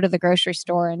and go to the grocery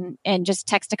store and just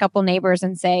text a couple neighbors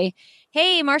and say,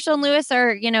 hey, Marshall and Lewis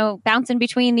are, bouncing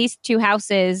between these 2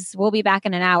 houses. We'll be back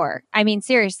in an hour. I mean,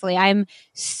 seriously, I'm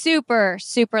super,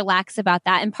 super lax about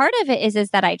that. And part of it is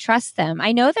that I trust them.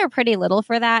 I know they're pretty little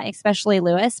for that, especially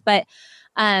Lewis, but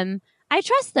I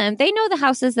trust them. They know the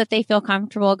houses that they feel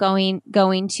comfortable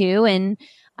going to. And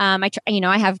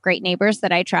I have great neighbors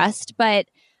that I trust, but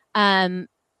the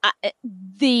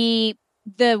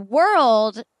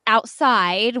world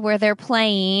outside where they're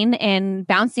playing and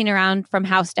bouncing around from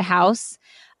house to house.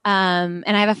 And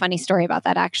I have a funny story about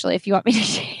that, actually, if you want me to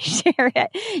share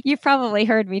it. You've probably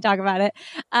heard me talk about it.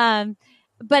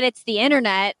 But it's the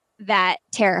internet that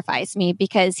terrifies me,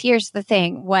 because here's the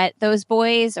thing: what those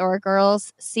boys or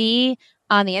girls see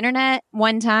on the internet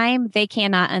one time, they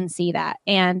cannot unsee that.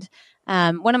 And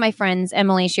one of my friends,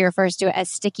 Emily, she refers to it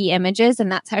as sticky images,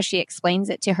 and that's how she explains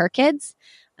it to her kids.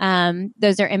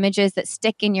 Those are images that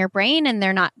stick in your brain, and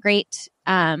they're not great,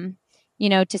 to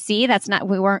see.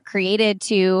 We weren't created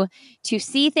to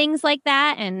see things like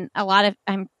that. And a lot of,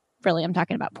 I'm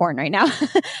talking about porn right now.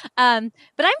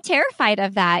 But I'm terrified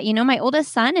of that. My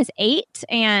oldest son is 8,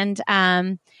 and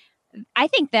I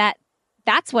think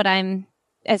that's what I'm,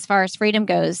 as far as freedom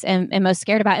goes, and most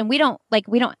scared about. And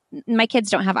my kids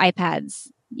don't have iPads.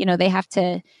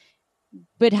 They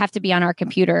would have to be on our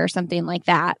computer or something like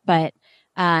that. But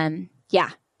yeah,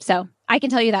 So I can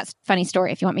tell you that funny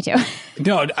story if you want me to.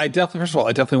 No, I definitely, first of all,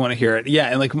 I definitely want to hear it. Yeah.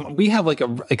 And like, we have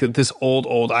this old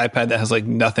iPad that has like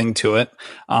nothing to it.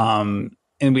 And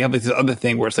we have like this other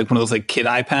thing where it's like one of those like kid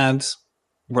iPads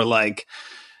where like,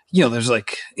 there's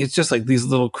like, it's just like these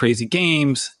little crazy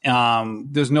games.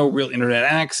 There's no real internet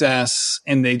access,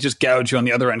 and they just gouge you on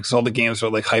the other end because all the games are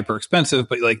like hyper expensive,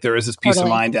 but like there is this peace of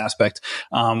mind aspect,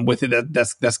 with it.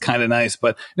 That's kind of nice.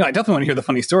 But no, I definitely want to hear the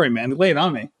funny story, man. Lay it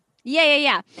on me.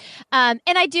 Yeah. And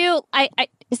I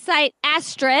cite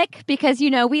asterisk because,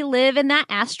 we live in that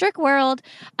asterisk world.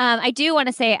 I do want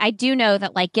to say, I do know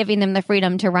that like giving them the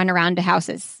freedom to run around to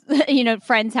houses,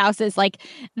 friends' houses, like,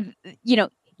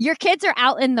 your kids are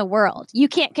out in the world. You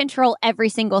can't control every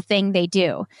single thing they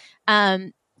do.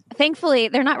 Thankfully,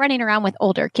 they're not running around with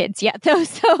older kids yet, though.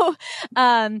 So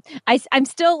I'm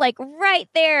still like right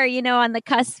there, on the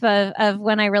cusp of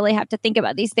when I really have to think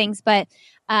about these things. But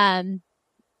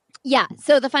yeah,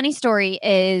 so the funny story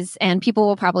is, and people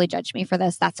will probably judge me for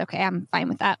this. That's okay. I'm fine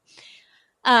with that.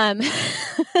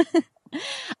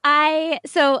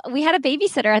 So we had a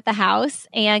babysitter at the house,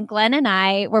 and Glenn and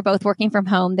I were both working from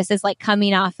home. This is like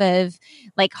coming off of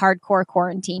like hardcore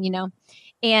quarantine,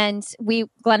 and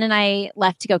Glenn and I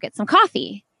left to go get some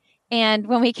coffee. And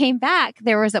when we came back,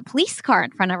 there was a police car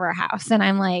in front of our house. And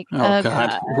I'm like, oh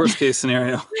God, worst case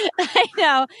scenario. I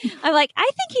know. I'm like, I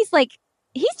think he's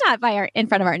not in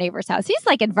front of our neighbor's house. He's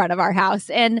like in front of our house.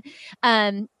 And,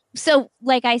 so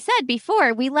like I said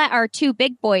before, we let our two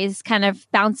big boys kind of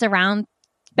bounce around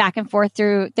back and forth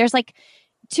through, there's like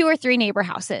 2 or 3 neighbor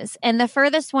houses, and the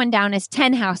furthest one down is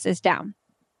 10 houses down.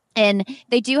 And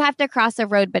they do have to cross a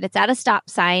road, but it's at a stop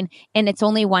sign and it's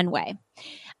only one way.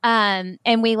 And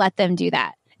we let them do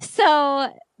that. So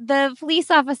the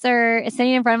police officer is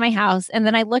sitting in front of my house, and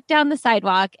then I look down the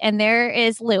sidewalk, and there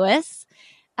is Lewis,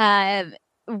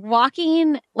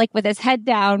 walking like with his head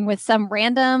down with some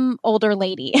random older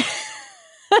lady.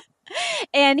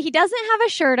 And he doesn't have a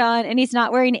shirt on, and he's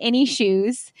not wearing any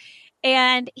shoes.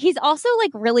 And he's also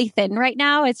like really thin right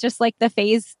now. It's just like the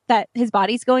phase that his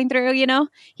body's going through,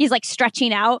 he's like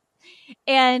stretching out.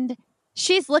 And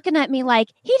she's looking at me like,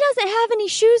 he doesn't have any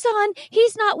shoes on.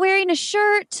 He's not wearing a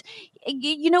shirt.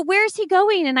 Where's he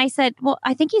going? And I said, well,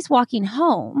 I think he's walking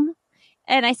home.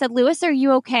 And I said, Lewis, are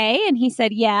you okay? And he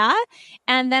said, yeah.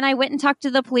 And then I went and talked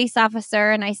to the police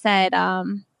officer, and I said,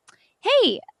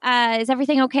 hey, is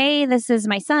everything okay? This is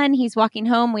my son. He's walking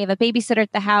home. We have a babysitter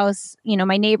at the house.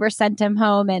 My neighbor sent him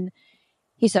home. And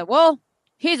he said, well,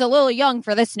 he's a little young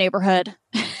for this neighborhood.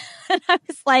 And I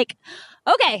was like,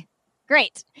 okay,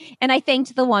 great. And I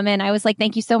thanked the woman. I was like,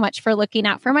 thank you so much for looking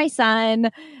out for my son.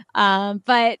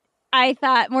 But I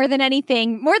thought more than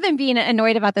anything, more than being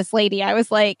annoyed about this lady, I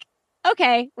was like,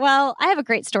 okay, well, I have a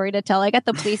great story to tell. I got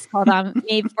the police called on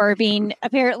me for being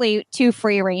apparently too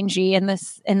free-rangey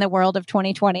in the world of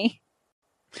 2020.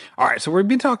 All right, so we've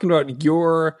been talking about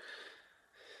your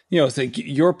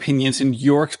opinions and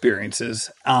your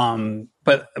experiences.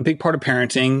 But a big part of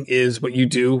parenting is what you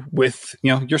do with,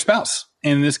 your spouse.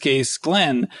 And in this case,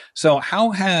 Glenn. So how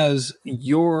has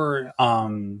your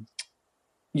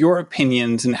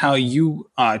opinions and how you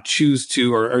choose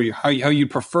to, or how you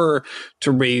prefer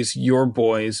to raise your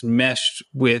boys meshed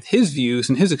with his views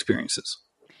and his experiences?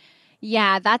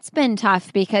 Yeah, that's been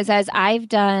tough because as I've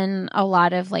done a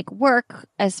lot of like work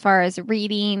as far as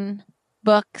reading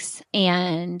books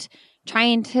and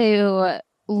trying to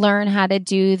learn how to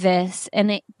do this,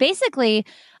 and basically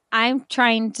I'm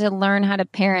trying to learn how to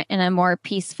parent in a more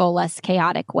peaceful, less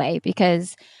chaotic way,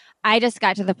 because I just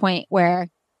got to the point where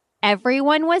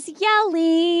everyone was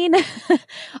yelling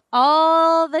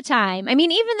all the time. I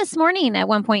mean, even this morning at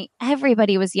one point,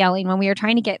 everybody was yelling when we were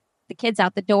trying to get the kids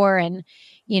out the door, and,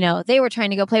 they were trying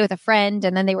to go play with a friend,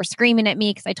 and then they were screaming at me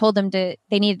because I told them they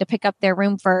needed to pick up their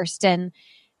room first. And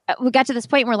we got to this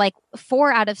point where like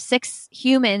 4 out of 6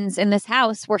 humans in this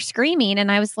house were screaming.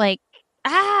 And I was like,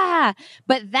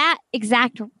 but that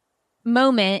exact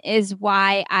moment is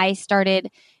why I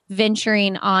started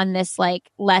venturing on this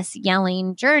like less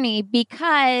yelling journey,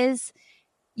 because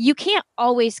you can't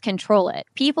always control it.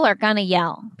 People are going to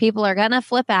yell. People are going to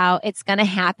flip out. It's going to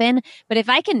happen. But if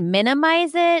I can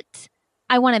minimize it,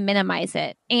 I want to minimize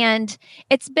it. And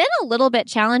it's been a little bit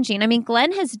challenging. I mean,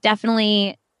 Glenn has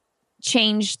definitely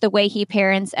changed the way he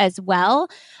parents as well.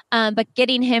 But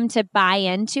getting him to buy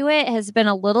into it has been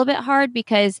a little bit hard,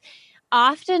 because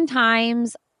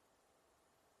oftentimes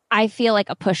I feel like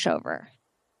a pushover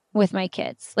with my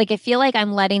kids. Like I feel like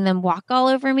I'm letting them walk all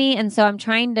over me. And so I'm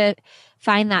trying to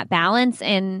find that balance.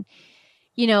 And,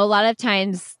 a lot of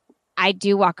times I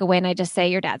do walk away and I just say,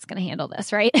 your dad's going to handle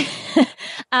this. Right.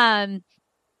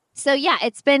 So yeah,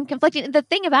 it's been conflicting. The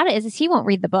thing about it is he won't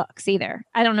read the books either.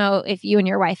 I don't know if you and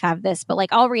your wife have this, but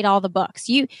like I'll read all the books.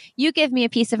 You give me a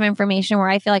piece of information where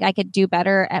I feel like I could do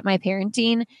better at my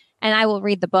parenting, and I will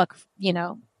read the book,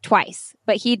 twice.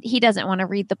 But he doesn't want to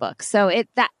read the book. So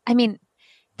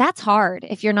that's hard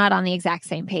if you're not on the exact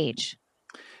same page.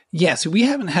 Yeah, so we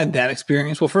haven't had that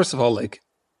experience. Well, first of all, like,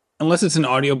 unless it's an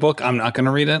audiobook, I'm not going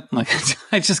to read it. Like,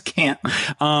 I just can't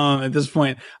at this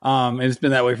point. And it's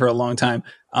been that way for a long time.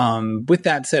 With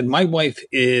that said, my wife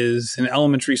is an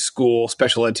elementary school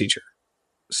special ed teacher.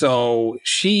 So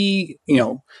she,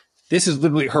 this is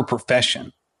literally her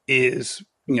profession is,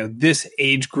 this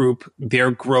age group, their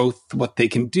growth, what they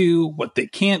can do, what they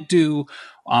can't do,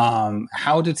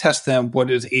 how to test them,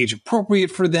 what is age appropriate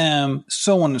for them,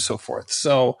 so on and so forth.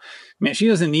 So, man, she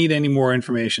doesn't need any more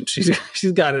information.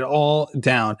 She's got it all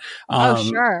down.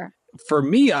 Sure. For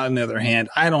me, on the other hand,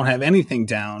 I don't have anything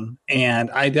down,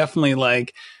 and I definitely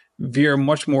like veer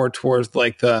much more towards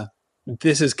like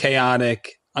this is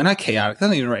chaotic. Not chaotic, that's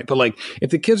not even right. But like, if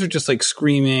the kids are just like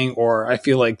screaming, or I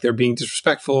feel like they're being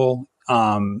disrespectful,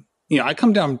 I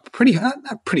come down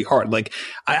not pretty hard. Like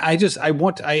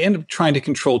I end up trying to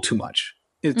control too much.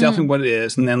 It's definitely what it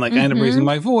is. And then like I end up raising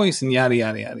my voice and yada,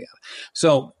 yada, yada, yada.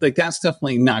 So like, that's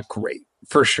definitely not great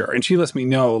for sure. And she lets me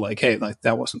know like, hey, like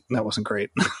that wasn't great.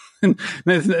 and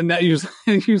that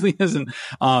usually isn't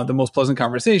the most pleasant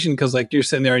conversation. Cause like you're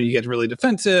sitting there and you get really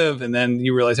defensive. And then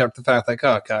you realize after the fact, like,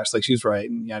 oh gosh, like she's right.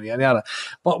 And yada, yada, yada.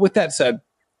 But with that said,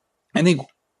 I think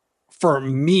for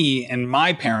me and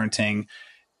my parenting,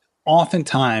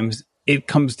 oftentimes it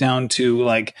comes down to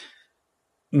like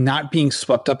not being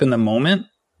swept up in the moment,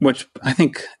 which I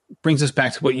think brings us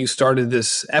back to what you started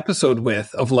this episode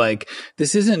with of like,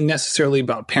 this isn't necessarily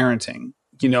about parenting.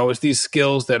 It's these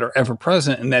skills that are ever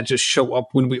present and that just show up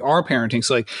when we are parenting.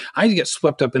 So like I get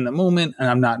swept up in the moment and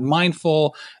I'm not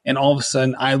mindful, and all of a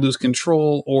sudden I lose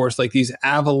control, or it's like these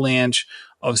avalanche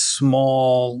of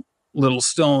small little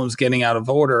stones getting out of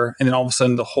order. And then all of a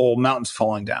sudden the whole mountain's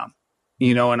falling down,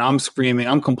 and I'm screaming,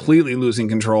 I'm completely losing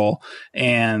control,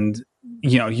 and,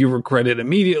 you regret it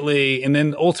immediately. And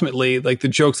then ultimately like the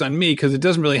joke's on me because it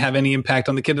doesn't really have any impact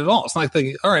on the kid at all. It's not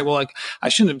like, all right, well, like I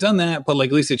shouldn't have done that, but like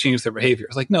at least it changed their behavior.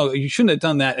 It's like, no, you shouldn't have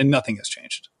done that, and nothing has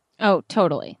changed. Oh,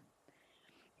 totally.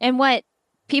 And what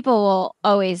people will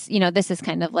always, this is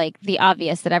kind of like the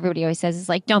obvious that everybody always says is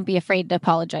like, don't be afraid to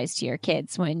apologize to your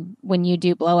kids when you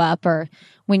do blow up, or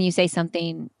when you say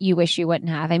something you wish you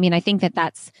wouldn't have. I mean, I think that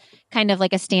that's kind of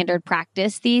like a standard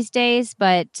practice these days,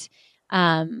 but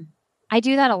I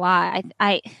do that a lot.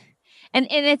 And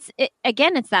it's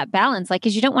that balance, like,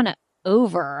 cause you don't want to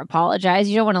over apologize.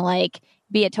 You don't want to like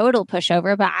be a total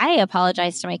pushover, but I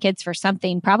apologize to my kids for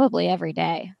something probably every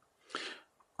day.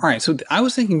 All right. So I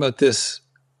was thinking about this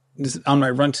on my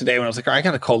run today when I was like, all right, I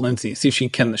got to call Lindsey, see if she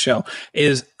can the show.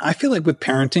 Is I feel like with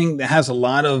parenting, that has a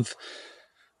lot of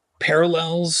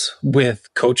parallels with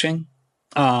coaching,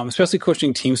 especially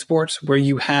coaching team sports, where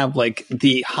you have like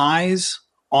the highs.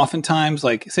 Oftentimes,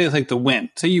 like say it's like the win.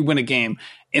 Say you win a game,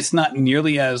 it's not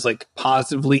nearly as like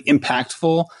positively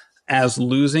impactful as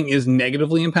losing is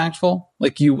negatively impactful.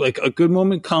 Like a good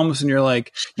moment comes and you're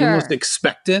like, you almost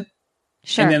expect it.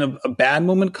 Sure. And then a bad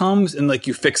moment comes and like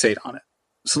you fixate on it.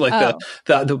 So like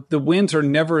the wins are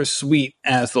never as sweet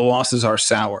as the losses are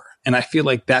sour. And I feel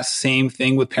like that same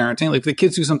thing with parenting. Like if the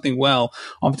kids do something well,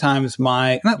 oftentimes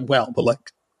not well, but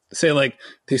like say like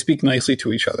they speak nicely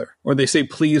to each other, or they say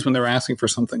please when they're asking for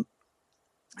something.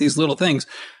 These little things,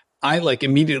 I like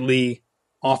immediately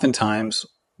oftentimes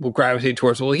will gravitate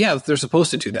towards, well, yeah, they're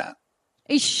supposed to do that.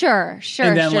 Sure.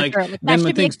 And then sure. Then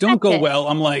when things don't go well,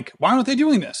 I'm like, why aren't they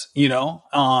doing this?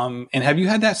 And have you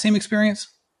had that same experience?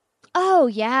 Oh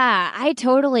yeah, I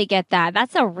totally get that.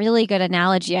 That's a really good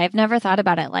analogy. I've never thought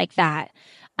about it like that.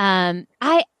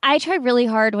 I try really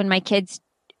hard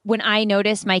when I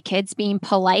notice my kids being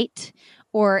polite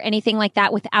or anything like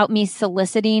that without me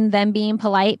soliciting them being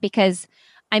polite, because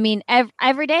I mean,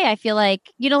 every day I feel like,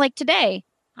 like today,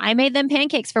 I made them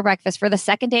pancakes for breakfast for the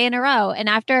second day in a row. And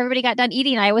after everybody got done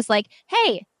eating, I was like,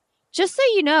 hey, just so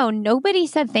you know, nobody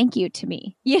said thank you to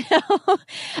me,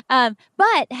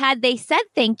 but had they said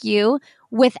thank you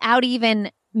without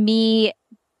even me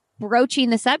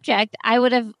broaching the subject, I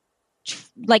would have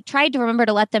tried to remember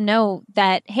to let them know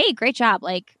that, hey, great job.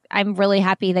 Like, I'm really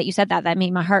happy that you said that. That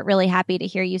made my heart really happy to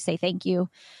hear you say thank you.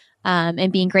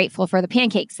 And being grateful for the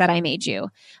pancakes that I made you.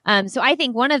 So I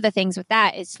think one of the things with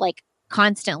that is like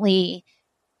constantly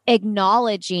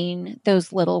acknowledging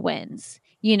those little wins.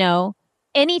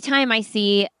 Anytime I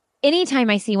see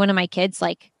one of my kids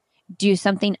like do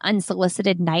something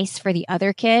unsolicited nice for the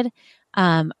other kid,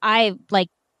 I like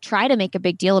try to make a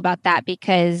big deal about that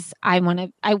because I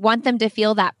want them to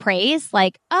feel that praise,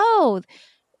 like, oh,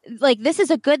 like this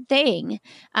is a good thing.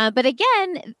 But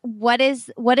again, what is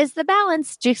the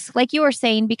balance? Just like you were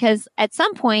saying, because at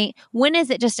some point, when is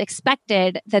it just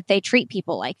expected that they treat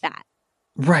people like that?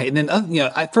 Right. And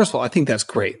then, first of all, I think that's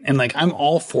great. And like, I'm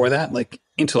all for that, like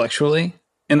intellectually.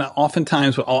 And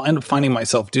oftentimes what I'll end up finding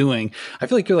myself doing, I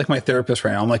feel like you're like my therapist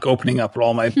right now. I'm like opening up with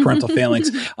all my parental failings,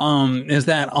 is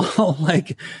that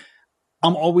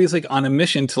I'm always like on a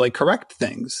mission to like correct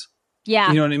things. Yeah.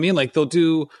 You know what I mean? Like they'll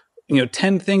do,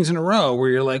 10 things in a row where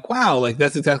you're like, wow, like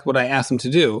that's exactly what I asked them to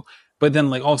do. But then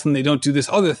like all of a sudden they don't do this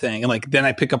other thing. And like, then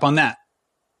I pick up on that.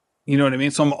 You know what I mean?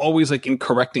 So I'm always like in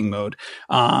correcting mode,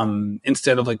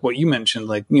 instead of like what you mentioned,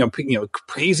 like,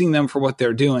 praising them for what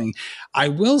they're doing. I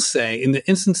will say in the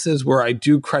instances where I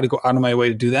do try to go out of my way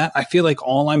to do that, I feel like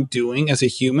all I'm doing as a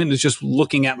human is just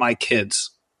looking at my kids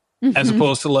as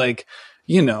opposed to like,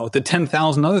 the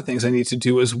 10,000 other things I need to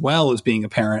do as well as being a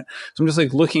parent. So I'm just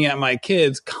like looking at my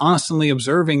kids, constantly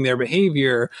observing their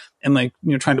behavior and like,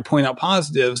 trying to point out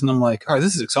positives. And I'm like, all right,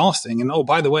 this is exhausting. And oh,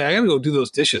 by the way, I got to go do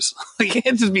those dishes. I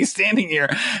can't just be standing here.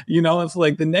 It's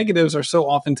like the negatives are so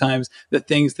oftentimes the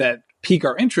things that pique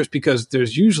our interest because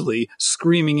there's usually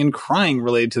screaming and crying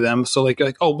related to them. So like,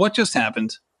 oh, what just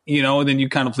happened? And then you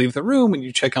kind of leave the room and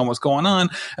you check on what's going on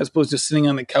as opposed to sitting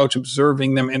on the couch,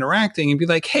 observing them interacting and be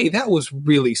like, hey, that was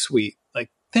really sweet. Like,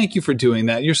 thank you for doing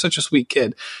that. You're such a sweet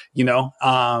kid, not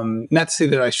to say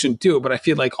that I shouldn't do it, but I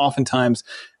feel like oftentimes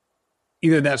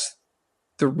either that's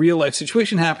the real life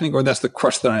situation happening or that's the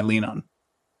crush that I lean on.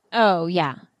 Oh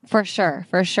yeah, for sure.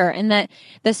 For sure. And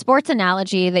the sports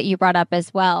analogy that you brought up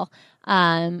as well.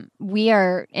 We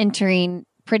are entering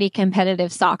pretty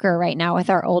competitive soccer right now with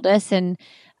our oldest. And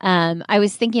I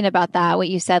was thinking about that, what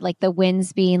you said, like the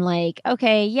wins being like,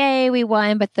 okay, yay, we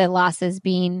won, but the losses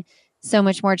being so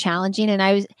much more challenging. And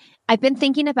I've been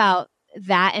thinking about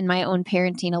that in my own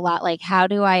parenting a lot. Like, how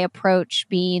do I approach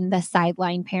being the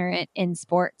sideline parent in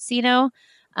sports,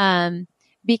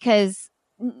 because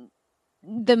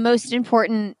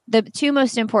the two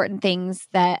most important things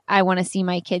that I want to see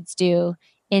my kids do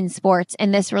in sports,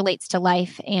 and this relates to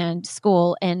life and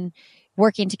school and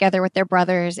working together with their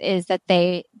brothers, is that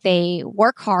they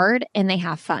work hard and they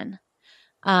have fun.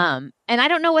 And I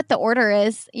don't know what the order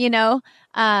is,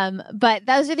 but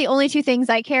those are the only two things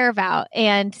I care about.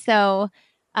 And so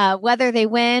whether they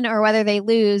win or whether they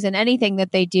lose in anything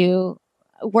that they do,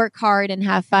 work hard and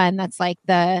have fun. That's like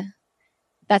the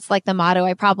motto.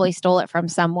 I probably stole it from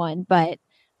someone, but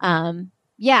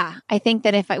yeah, I think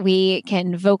that if we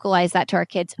can vocalize that to our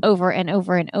kids over and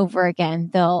over and over again,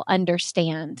 they'll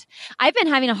understand. I've been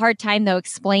having a hard time, though,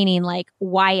 explaining like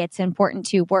why it's important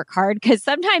to work hard, because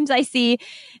sometimes I see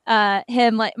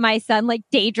him, like my son, like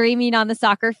daydreaming on the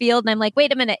soccer field, and I'm like,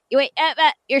 wait a minute,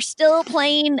 you're still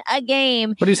playing a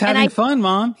game. But he's having fun,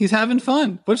 Mom. He's having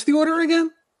fun. What's the order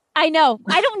again? I know.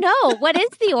 I don't know. What is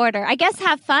the order? I guess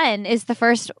have fun is the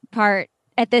first part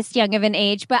at this young of an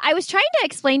age. But I was trying to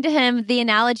explain to him the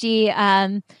analogy.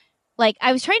 Like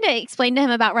I was trying to explain to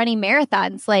him about running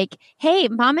marathons. Like, hey,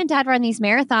 Mom and Dad run these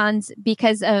marathons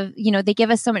because of, they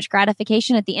give us so much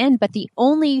gratification at the end. But the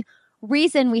only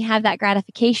reason we have that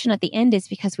gratification at the end is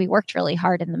because we worked really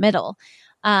hard in the middle.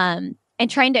 And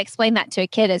trying to explain that to a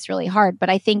kid is really hard. But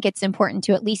I think it's important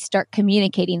to at least start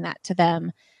communicating that to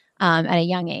them at a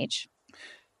young age.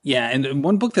 Yeah. And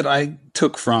one book that I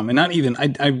took from, and not even,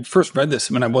 I first read this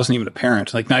when I wasn't even a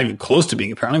parent, like not even close to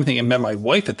being a parent. I don't even think I met my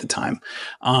wife at the time,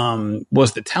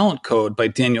 was The Talent Code by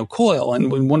Daniel Coyle.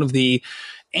 And when one of the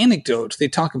anecdotes, they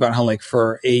talk about how like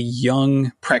for a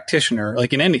young practitioner,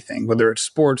 like in anything, whether it's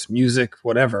sports, music,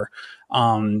 whatever,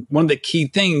 one of the key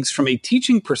things from a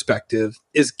teaching perspective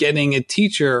is getting a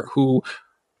teacher who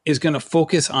is going to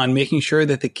focus on making sure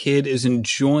that the kid is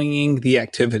enjoying the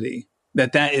activity,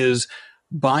 that is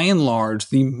by and large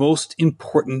the most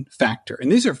important factor. And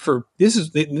they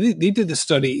did the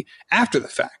study after the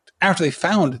fact, after they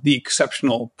found the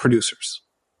exceptional producers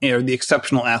or the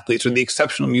exceptional athletes or the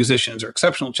exceptional musicians or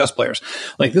exceptional chess players.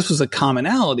 Like this was a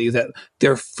commonality that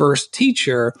their first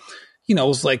teacher,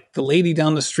 was like the lady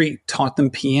down the street taught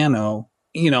them piano,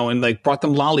 and like brought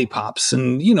them lollipops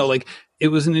and, like it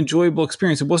was an enjoyable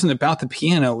experience. It wasn't about the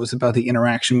piano. It was about the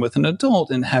interaction with an adult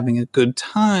and having a good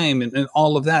time and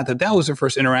all of that. That was their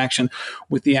first interaction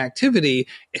with the activity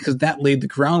because that laid the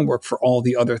groundwork for all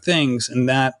the other things. And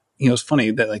that, it's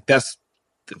funny that like, that's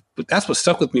what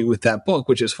stuck with me with that book,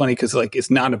 which is funny because like,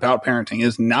 it's not about parenting.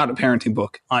 It's not a parenting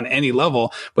book on any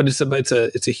level, but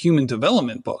it's a human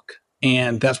development book.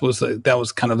 And that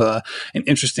was kind of an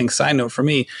interesting side note for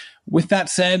me. With that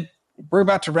said, we're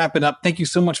about to wrap it up. Thank you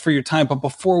so much for your time. But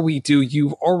before we do,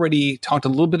 you've already talked a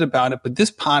little bit about it, but this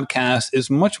podcast is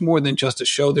much more than just a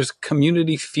show. There's a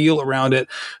community feel around it.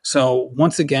 So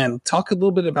once again, talk a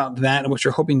little bit about that and what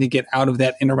you're hoping to get out of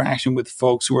that interaction with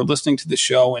folks who are listening to the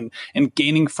show and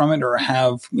gaining from it or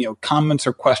have, comments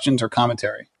or questions or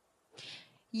commentary.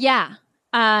 Yeah.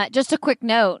 Just a quick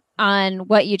note on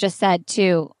what you just said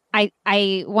too.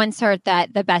 I once heard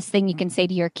that the best thing you can say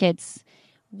to your kids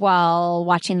while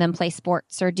watching them play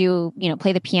sports or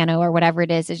play the piano or whatever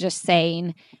it is just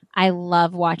saying, I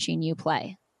love watching you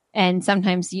play. And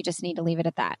sometimes you just need to leave it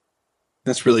at that.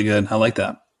 That's really good. I like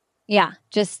that. Yeah.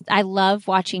 I love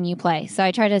watching you play. So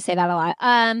I try to say that a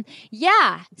lot.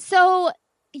 Yeah. So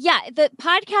yeah, the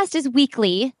podcast is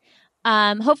weekly.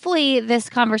 Hopefully this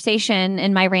conversation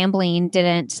and my rambling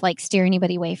didn't steer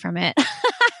anybody away from it.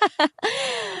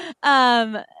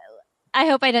 I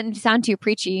hope I didn't sound too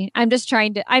preachy. I'm just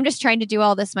trying to do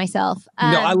all this myself.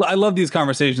 No, I love these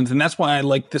conversations, and that's why I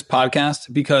like this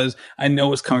podcast, because I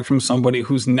know it's coming from somebody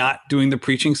who's not doing the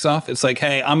preaching stuff. It's like,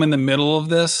 hey, I'm in the middle of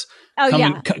this.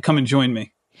 Come and join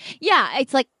me. Yeah,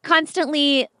 it's like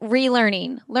constantly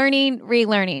relearning,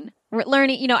 relearning.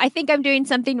 I think I'm doing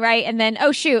something right. And then,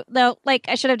 oh, shoot, no,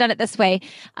 I should have done it this way.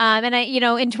 And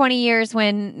in 20 years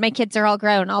when my kids are all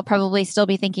grown, I'll probably still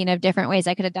be thinking of different ways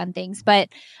I could have done things. But,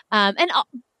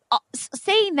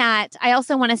 saying that, I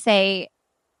also want to say,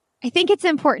 I think it's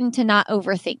important to not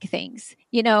overthink things.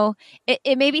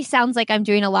 It maybe sounds like I'm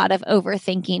doing a lot of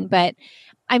overthinking, but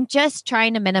I'm just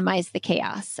trying to minimize the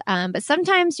chaos. But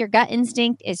sometimes your gut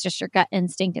instinct is just your gut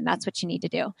instinct, and that's what you need to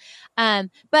do.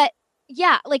 But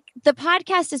yeah, the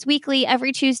podcast is weekly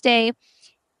every Tuesday,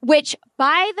 which,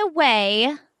 by the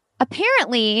way,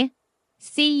 apparently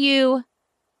see you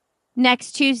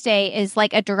next Tuesday is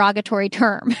a derogatory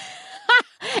term.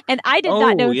 And I did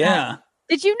not know that.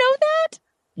 Did you know that?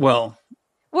 Well,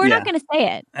 we're not going to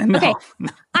say it. No. Okay.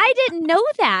 I didn't know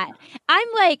that. I'm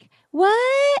like,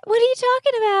 what? What are you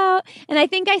talking about? And I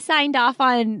think I signed off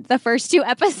on the first 2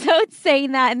 episodes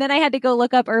saying that. And then I had to go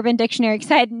look up Urban Dictionary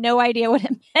because I had no idea what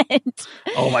it meant.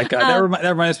 Oh my God. That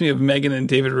reminds me of Megan and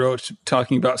David Roach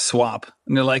talking about swap.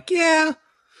 And they're like, yeah,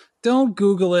 don't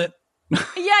Google it.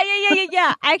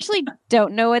 Yeah. I actually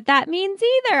don't know what that means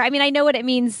either. I mean, I know what it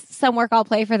means. Some work I'll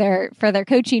play for their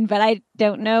coaching, but I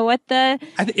don't know what I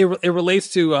think it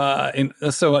relates to an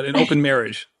open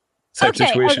marriage type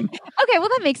situation. Okay, well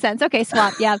that makes sense. Okay,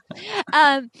 swap, yeah.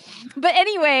 But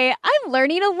anyway, I'm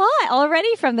learning a lot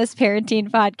already from this parenting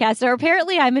podcast. Or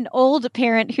apparently, I'm an old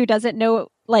parent who doesn't know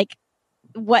what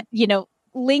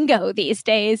lingo these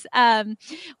days.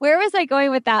 Where was I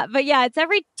going with that? But yeah, it's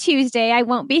every Tuesday. I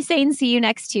won't be saying see you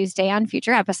next Tuesday on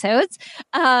future episodes.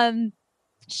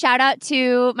 Shout out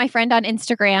to my friend on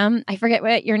Instagram. I forget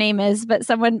what your name is, but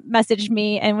someone messaged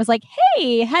me and was like,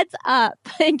 hey, heads up,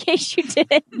 in case you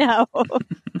didn't know.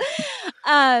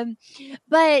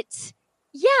 But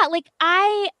yeah,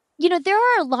 there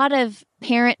are a lot of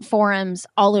parent forums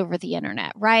all over the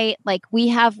internet, right? We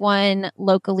have one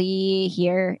locally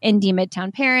here, Indie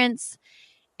Midtown Parents.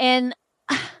 And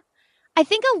I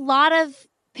think a lot of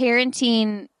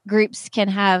parenting groups can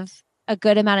have a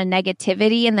good amount of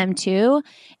negativity in them too.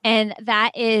 And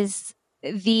that is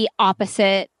the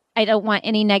opposite. I don't want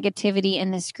any negativity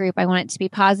in this group. I want it to be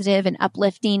positive and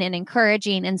uplifting and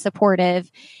encouraging and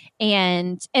supportive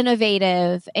and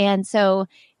innovative. And so,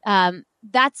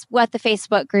 that's what the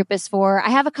Facebook group is for. I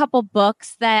have a couple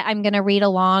books that I'm going to read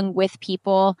along with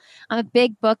people. I'm a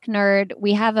big book nerd.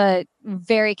 We have a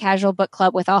very casual book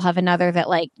club with I'll Have Another that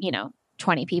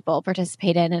 20 people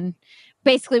participate in. And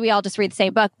basically we all just read the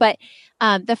same book. But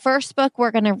the first book we're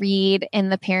going to read in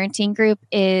the parenting group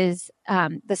is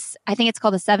I think it's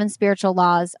called The 7 Spiritual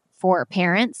Laws for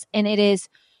Parents. And it is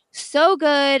so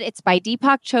good. It's by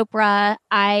Deepak Chopra.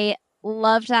 I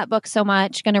loved that book so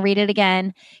much. Going to read it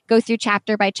again, go through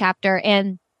chapter by chapter.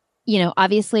 And,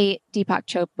 obviously Deepak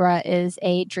Chopra is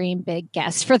a dream big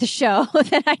guest for the show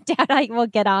that I doubt I will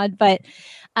get on. But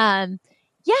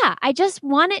yeah, I just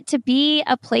want it to be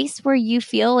a place where you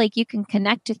feel like you can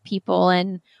connect with people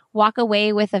and walk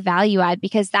away with a value add,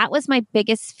 because that was my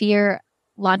biggest fear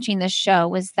launching this show,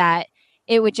 was that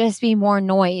it would just be more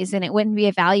noise and it wouldn't be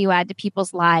a value add to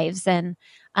people's lives. And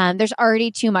there's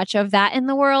already too much of that in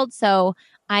the world. So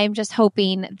I'm just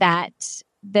hoping that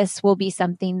this will be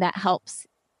something that helps,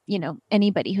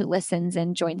 anybody who listens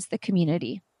and joins the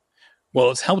community.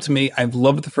 Well, it's helped me. I've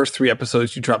loved the first 3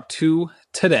 episodes. You dropped 2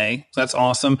 today. So that's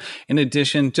awesome. In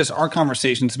addition, just our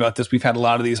conversations about this, we've had a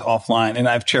lot of these offline and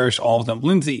I've cherished all of them.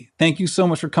 Lindsey, thank you so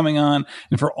much for coming on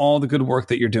and for all the good work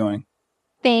that you're doing.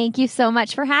 Thank you so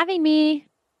much for having me.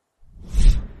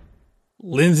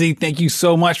 Lindsey, thank you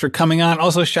so much for coming on.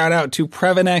 Also, shout out to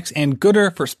Previnex and Gooder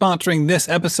for sponsoring this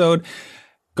episode.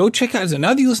 Go check out,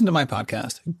 now that you listen to my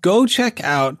podcast, go check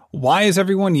out Why Is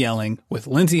Everyone Yelling with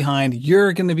Lindsey Hein.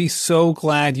 You're going to be so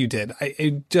glad you did.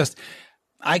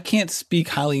 I can't speak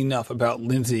highly enough about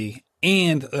Lindsey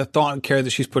and the thought and care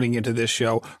that she's putting into this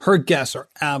show. Her guests are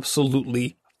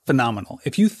absolutely phenomenal.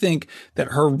 If you think that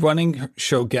her running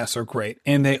show guests are great,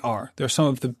 and they are, they're some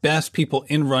of the best people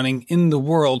in running in the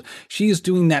world, she is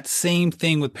doing that same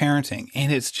thing with parenting,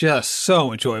 and it's just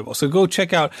so enjoyable. So go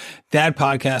check out that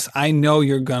podcast. I know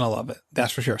you're going to love it.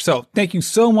 That's for sure. So thank you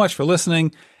so much for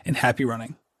listening, and happy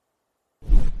running.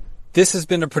 This has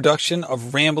been a production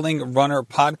of Rambling Runner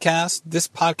Podcast. This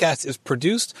podcast is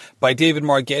produced by David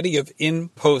Margetti of In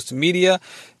Post Media.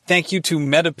 Thank you to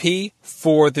Meta P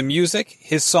for the music.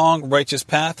 His song Righteous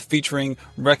Path featuring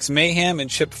Rex Mayhem and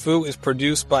Chip Fu is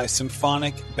produced by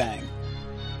Symphonic Bang.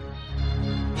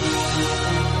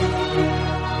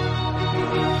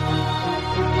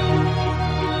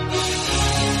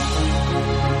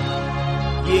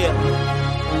 Yeah.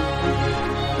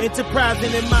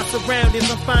 Enterprising in my surroundings,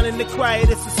 I'm finding the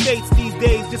quietest estates these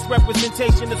days. Just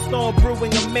representation of storm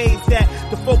brewing, amazed that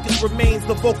the focus remains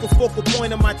the focal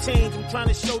point of my change. I'm trying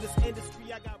to show this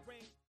industry I got